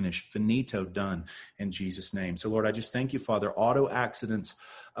completely finished, finito, done, in Jesus' name. So, Lord, I just thank you, Father, auto accidents,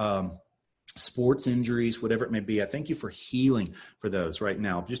 sports injuries, whatever it may be. I thank you for healing for those right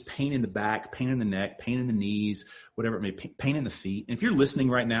now. Just pain in the back, pain in the neck, pain in the knees, whatever it may be, pain in the feet. And if you're listening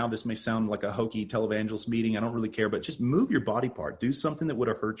right now, this may sound like a hokey televangelist meeting. I don't really care, but just move your body part. Do something that would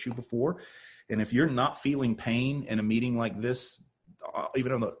have hurt you before. And if you're not feeling pain in a meeting like this,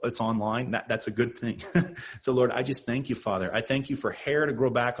 even though it's online, that's a good thing. So, Lord, I just thank you, Father. I thank you for hair to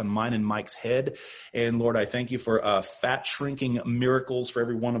grow back on mine and Mike's head. And, Lord, I thank you for fat shrinking miracles for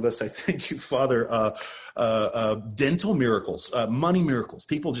every one of us. I thank you, Father, dental miracles, money miracles,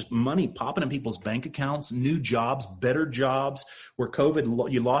 money popping in people's bank accounts, new jobs, better jobs, where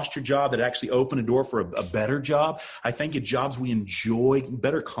COVID, you lost your job, that actually opened a door for a better job. I thank you, jobs we enjoy,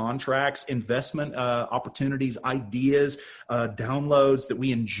 better contracts, investment opportunities, ideas, downloads that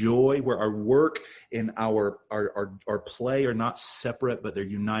we enjoy, where our work and our play are not separate, but they're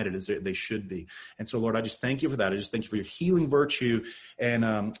united as they should be. And so, Lord, I just thank you for that. I just thank you for your healing virtue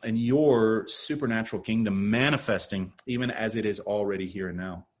and your supernatural kingdom manifesting even as it is already here and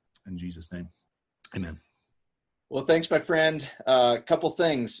now. In Jesus' name, amen. Well, thanks, my friend. A couple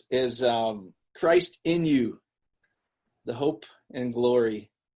things is Christ in you, the hope and glory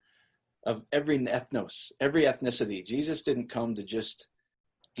of every ethnos, every ethnicity. Jesus didn't come to just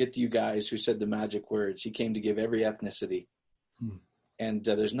get you guys who said the magic words. He came to give every ethnicity. And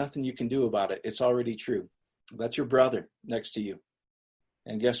there's nothing you can do about it. It's already true. That's your brother next to you.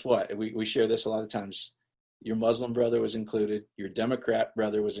 And guess what? We share this a lot of times. Your Muslim brother was included. Your Democrat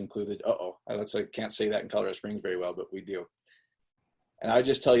brother was included. I can't say that in Colorado Springs very well, but we do. And I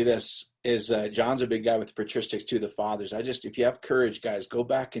just tell you this, is John's a big guy with the patristics too, the fathers. If you have courage, guys, go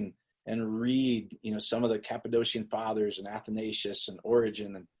back and read, some of the Cappadocian fathers and Athanasius and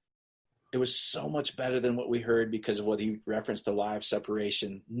Origen. And it was so much better than what we heard because of what he referenced, the lie of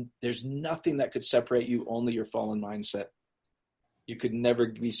separation. There's nothing that could separate you, only your fallen mindset. You could never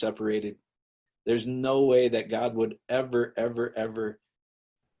be separated. There's no way that God would ever, ever, ever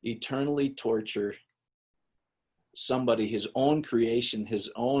eternally torture somebody, his own creation,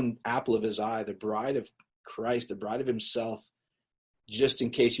 his own apple of his eye, the bride of Christ, the bride of himself, just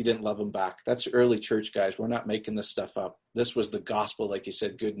in case you didn't love him back. That's early church, guys. We're not making this stuff up. This was the gospel, like you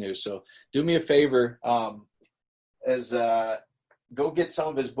said, good news. So do me a favor, go get some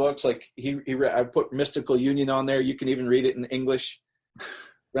of his books. Like I put Mystical Union on there. You can even read it in English.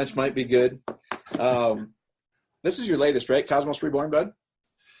 French might be good. This is your latest, right? Cosmos Reborn, bud?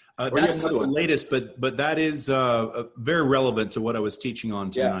 That's not the latest, but that is very relevant to what I was teaching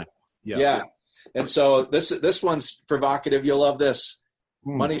on tonight. Yeah. And so this one's provocative. You'll love this.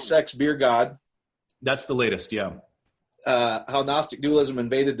 Money, Sex, Beer, God. That's the latest, yeah. How Gnostic dualism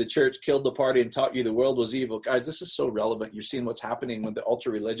invaded the church, killed the party, and taught you the world was evil. Guys, this is so relevant. You're seeing what's happening with the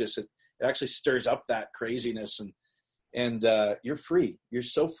ultra-religious. It actually stirs up that craziness, and you're free. You're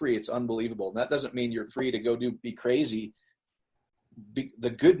so free. It's unbelievable. And that doesn't mean you're free to go be crazy. The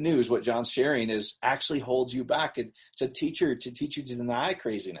good news, what John's sharing, is actually holds you back. It's a teacher to teach you to deny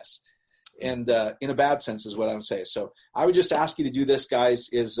craziness. And in a bad sense is what I'm saying. So I would just ask you to do this, guys,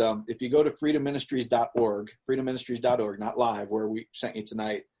 is if you go to freedomministries.org, freedomministries.org, not live, where we sent you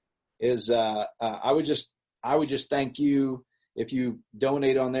tonight, is I would just thank you if you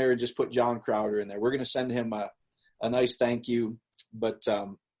donate on there and just put John Crowder in there. We're going to send him a nice thank you. But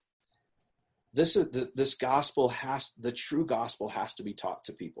this gospel the true gospel has to be taught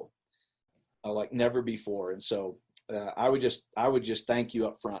to people like never before. And so I would just thank you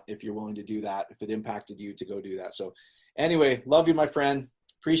up front if you're willing to do that, if it impacted you to go do that. So anyway, love you, my friend.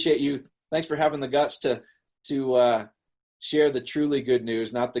 Appreciate you. Thanks for having the guts to share the truly good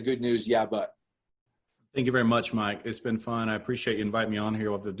news, not the good news. Yeah, but. Thank you very much, Mike. It's been fun. I appreciate you inviting me on here.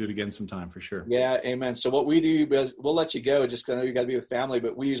 We'll have to do it again sometime for sure. Yeah, amen. So what we do is we'll let you go just because I know you got to be with family,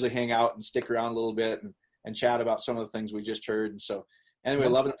 but we usually hang out and stick around a little bit and chat about some of the things we just heard. And so anyway,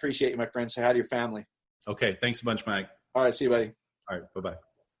 love and appreciate you, my friend. Say hi to your family. Okay. Thanks a bunch, Mike. All right. See you, buddy. All right. Bye-bye.